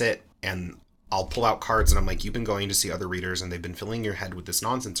they'll just sit and I'll pull out cards and I'm like, you've been going to see other readers and they've been filling your head with this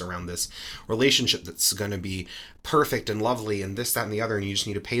nonsense around this relationship that's going to be perfect and lovely and this, that, and the other. And you just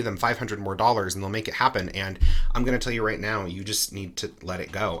need to pay them $500 more and they'll make it happen. And I'm going to tell you right now, you just need to let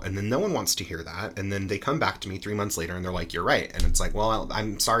it go. And then no one wants to hear that. And then they come back to me 3 months later and they're like, you're right. And it's like, well,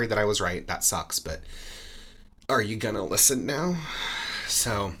 I'm sorry that I was right. That sucks. But are you going to listen now?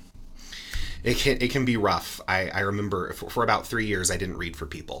 So it can be rough. I remember for about 3 years I didn't read for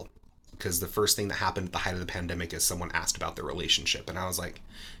people because the first thing that happened at the height of the pandemic is someone asked about their relationship and I was like,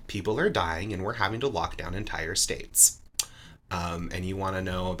 people are dying and we're having to lock down entire states. And you want to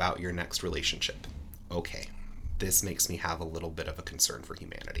know about your next relationship? Okay. This makes me have a little bit of a concern for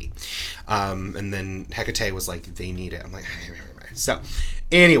humanity. And then Hecate was like, they need it. I'm like, so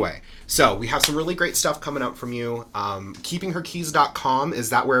anyway, so we have some really great stuff coming up from you. Keepingherkeys.com, is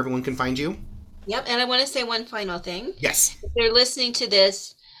that where everyone can find you? Yep, and I want to say one final thing. Yes. If they're listening to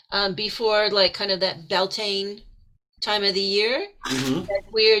this before like kind of that Beltane time of the year, Mm-hmm.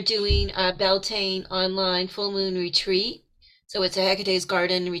 we're doing a Beltane online full moon retreat. So it's a Hecate's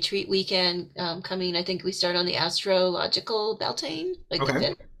Garden retreat weekend coming. I think we start on the astrological Beltane, like the Okay.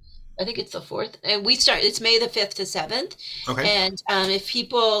 5th. I think it's the 4th. And it's May the 5th to 7th. Okay. And if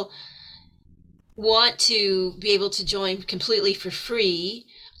people want to be able to join completely for free,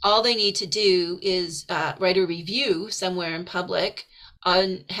 all they need to do is write a review somewhere in public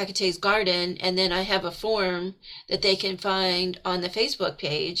on Hecate's Garden, and then I have a form that they can find on the Facebook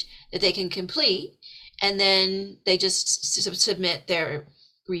page that they can complete, and then they just submit their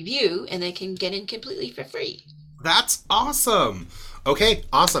review, and they can get in completely for free. That's awesome. Okay,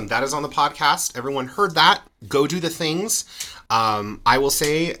 awesome. That is on the podcast. Everyone heard that. Go do the things. I will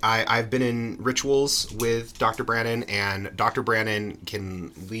say I've been in rituals with Dr. Brannen, and Dr. Brannen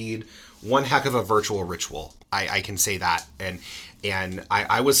can lead one heck of a virtual ritual. I can say that. And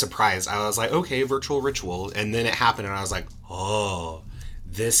I was surprised. I was like, okay, virtual ritual. And then it happened, and I was like, oh,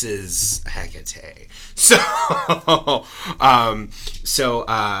 this is Hekate.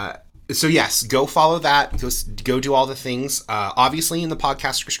 So yes, go follow that. Go do all the things. Obviously, in the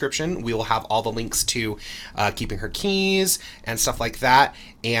podcast description, we will have all the links to keeping her keys and stuff like that.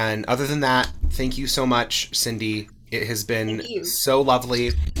 And other than that, thank you so much, Cyndi. It has been so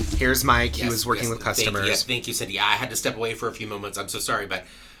lovely. Here's Mike. He was working with customers. Thank you, Cyndi. I had to step away for a few moments. I'm so sorry, but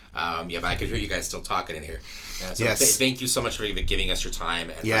but I could hear you guys still talking in here. Thank you so much for giving us your time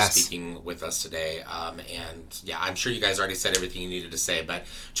and for speaking with us today. And I'm sure you guys already said everything you needed to say, but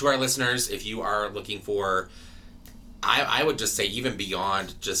to our listeners, if you are looking for, I would just say even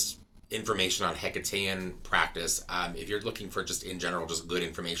beyond just information on Hecatean practice, if you're looking for just in general, just good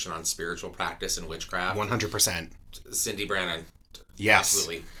information on spiritual practice and witchcraft, 100%. Cyndi Brannen. Yes.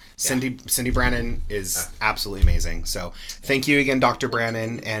 Absolutely. Cyndi Brannen is absolutely amazing. So thank you again, Dr.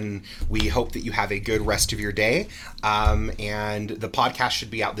 Brannen, and we hope that you have a good rest of your day. And the podcast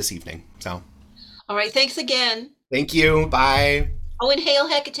should be out this evening. So, all right, thanks again. Thank you. Bye. Oh, and hail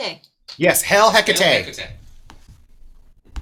Hekate. Yes, hail Hekate. Hail Hekate.